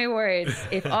have my words.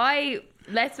 If right,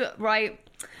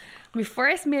 my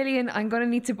first million, I'm going to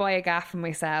need to buy a gaff for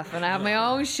myself, and I have my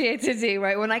own shit to do,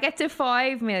 right? When I get to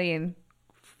 5 million.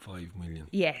 5 million?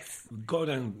 Yes. Go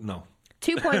down, no.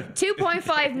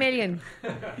 2.5 million.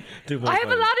 2.5. I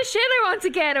have a lot of shit I want to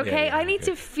get, okay? Yeah, I need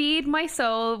to feed my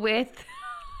soul with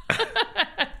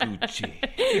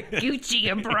Gucci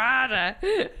and Prada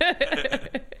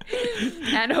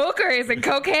and hookers and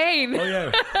cocaine. Oh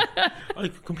yeah, I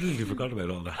completely forgot about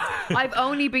all that. I've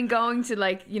only been going to,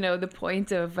 like, you know, the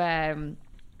point of what's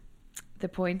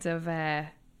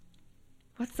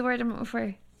the word I'm looking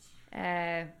for?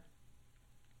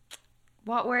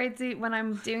 What word when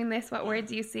I'm doing this, what word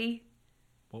do you see?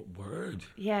 What word?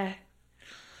 Yeah.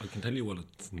 I can tell you what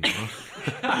it's not.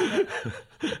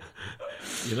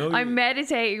 You know, I'm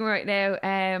meditating right now.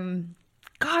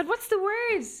 God, what's the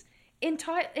word?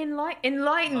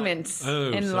 Enlightenment.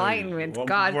 Enlightenment. What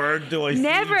God. word do I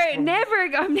never. see? I'm never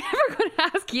going to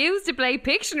ask you to play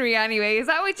Pictionary anyway. Is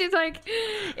that what you like?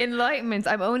 Enlightenment.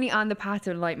 I'm only on the path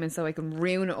to enlightenment so I can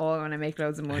ruin it all when I make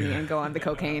loads of money and go on the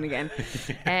cocaine again.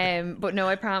 But no,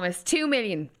 I promise. 2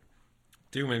 million.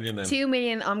 2 million then. 2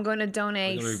 million. I'm going to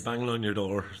donate. I'm going to be banging on your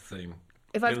door saying,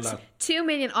 if I've 2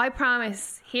 million, I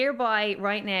promise hereby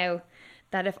right now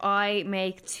that if I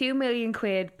make 2 million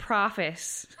quid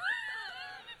profit.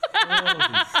 All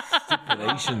these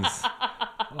stipulations,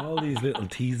 all these little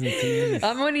T's and C's.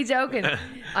 I'm only joking.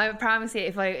 I promise you,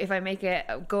 if I make it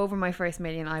go over my first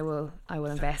million, I will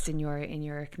invest in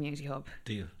your community hub.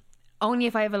 Deal. Only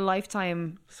if I have a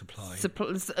lifetime supply,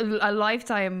 a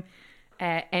lifetime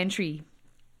entry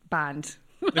band.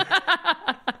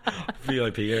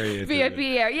 VIP area. VIP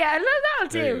area. Yeah, that'll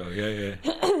do. There you go.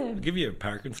 Yeah. I'll give you a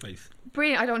parking space.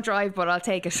 Brilliant. I don't drive, but I'll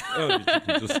take it. Oh, you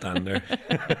can just stand there.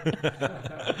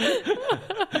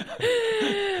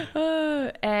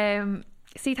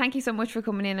 See, thank you so much for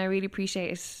coming in. I really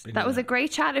appreciate it. That was a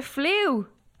great chat. It flew.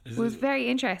 It was very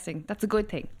interesting. That's a good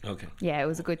thing. Okay. Yeah, it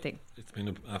was a good thing. It's been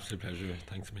an absolute pleasure.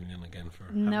 Thanks a million again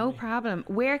for no having me. problem.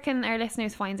 Where can our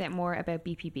listeners find out more about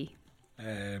BPB?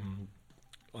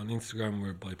 On Instagram,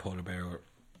 we're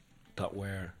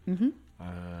bipolarbear.wear.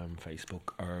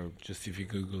 Facebook, or just if you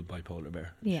Google Bipolar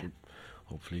Bear, should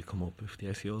hopefully come up if the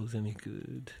SEO is any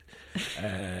good.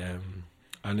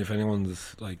 And if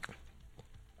anyone's like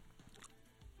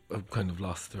have kind of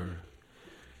lost their,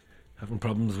 having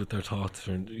problems with their thoughts,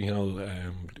 or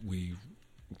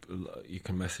you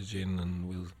can message in and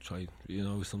we'll try.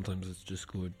 Sometimes it's just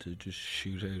good to just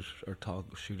shoot out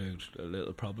a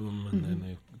little problem, and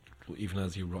then even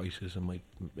as you write it, it might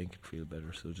make it feel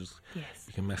better. So just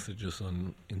you can message us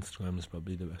on Instagram is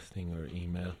probably the best thing, or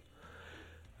email.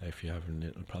 If you're having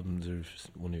little problems, or if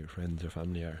one of your friends or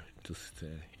family are, just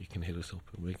you can hit us up.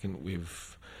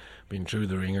 We've been through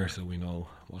the ringer, so we know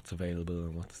what's available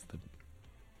and what's the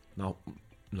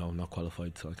not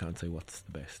qualified, so I can't say what's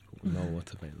the best, but we know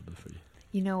what's available for you.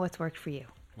 You know what's worked for you.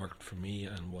 Worked for me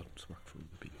and what's worked for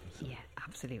the people. So. Yeah,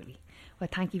 absolutely. Well,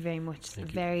 thank you very much.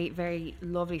 Very, very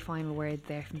lovely final word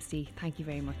there from Steve. Thank you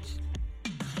very much.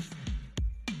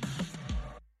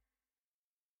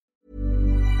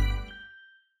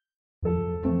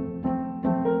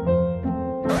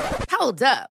 Hold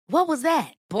up. What was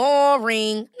that?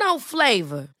 Boring. No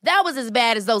flavor. That was as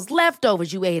bad as those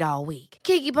leftovers you ate all week.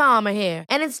 Keke Palmer here.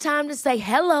 And it's time to say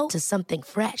hello to something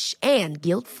fresh and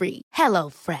guilt-free. Hello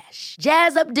Fresh.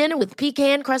 Jazz up dinner with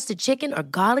pecan-crusted chicken or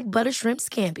garlic butter shrimp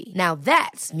scampi. Now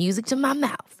that's music to my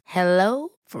mouth. Hello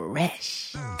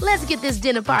Fresh. Let's get this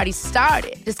dinner party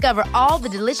started. Discover all the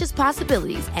delicious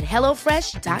possibilities at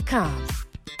HelloFresh.com.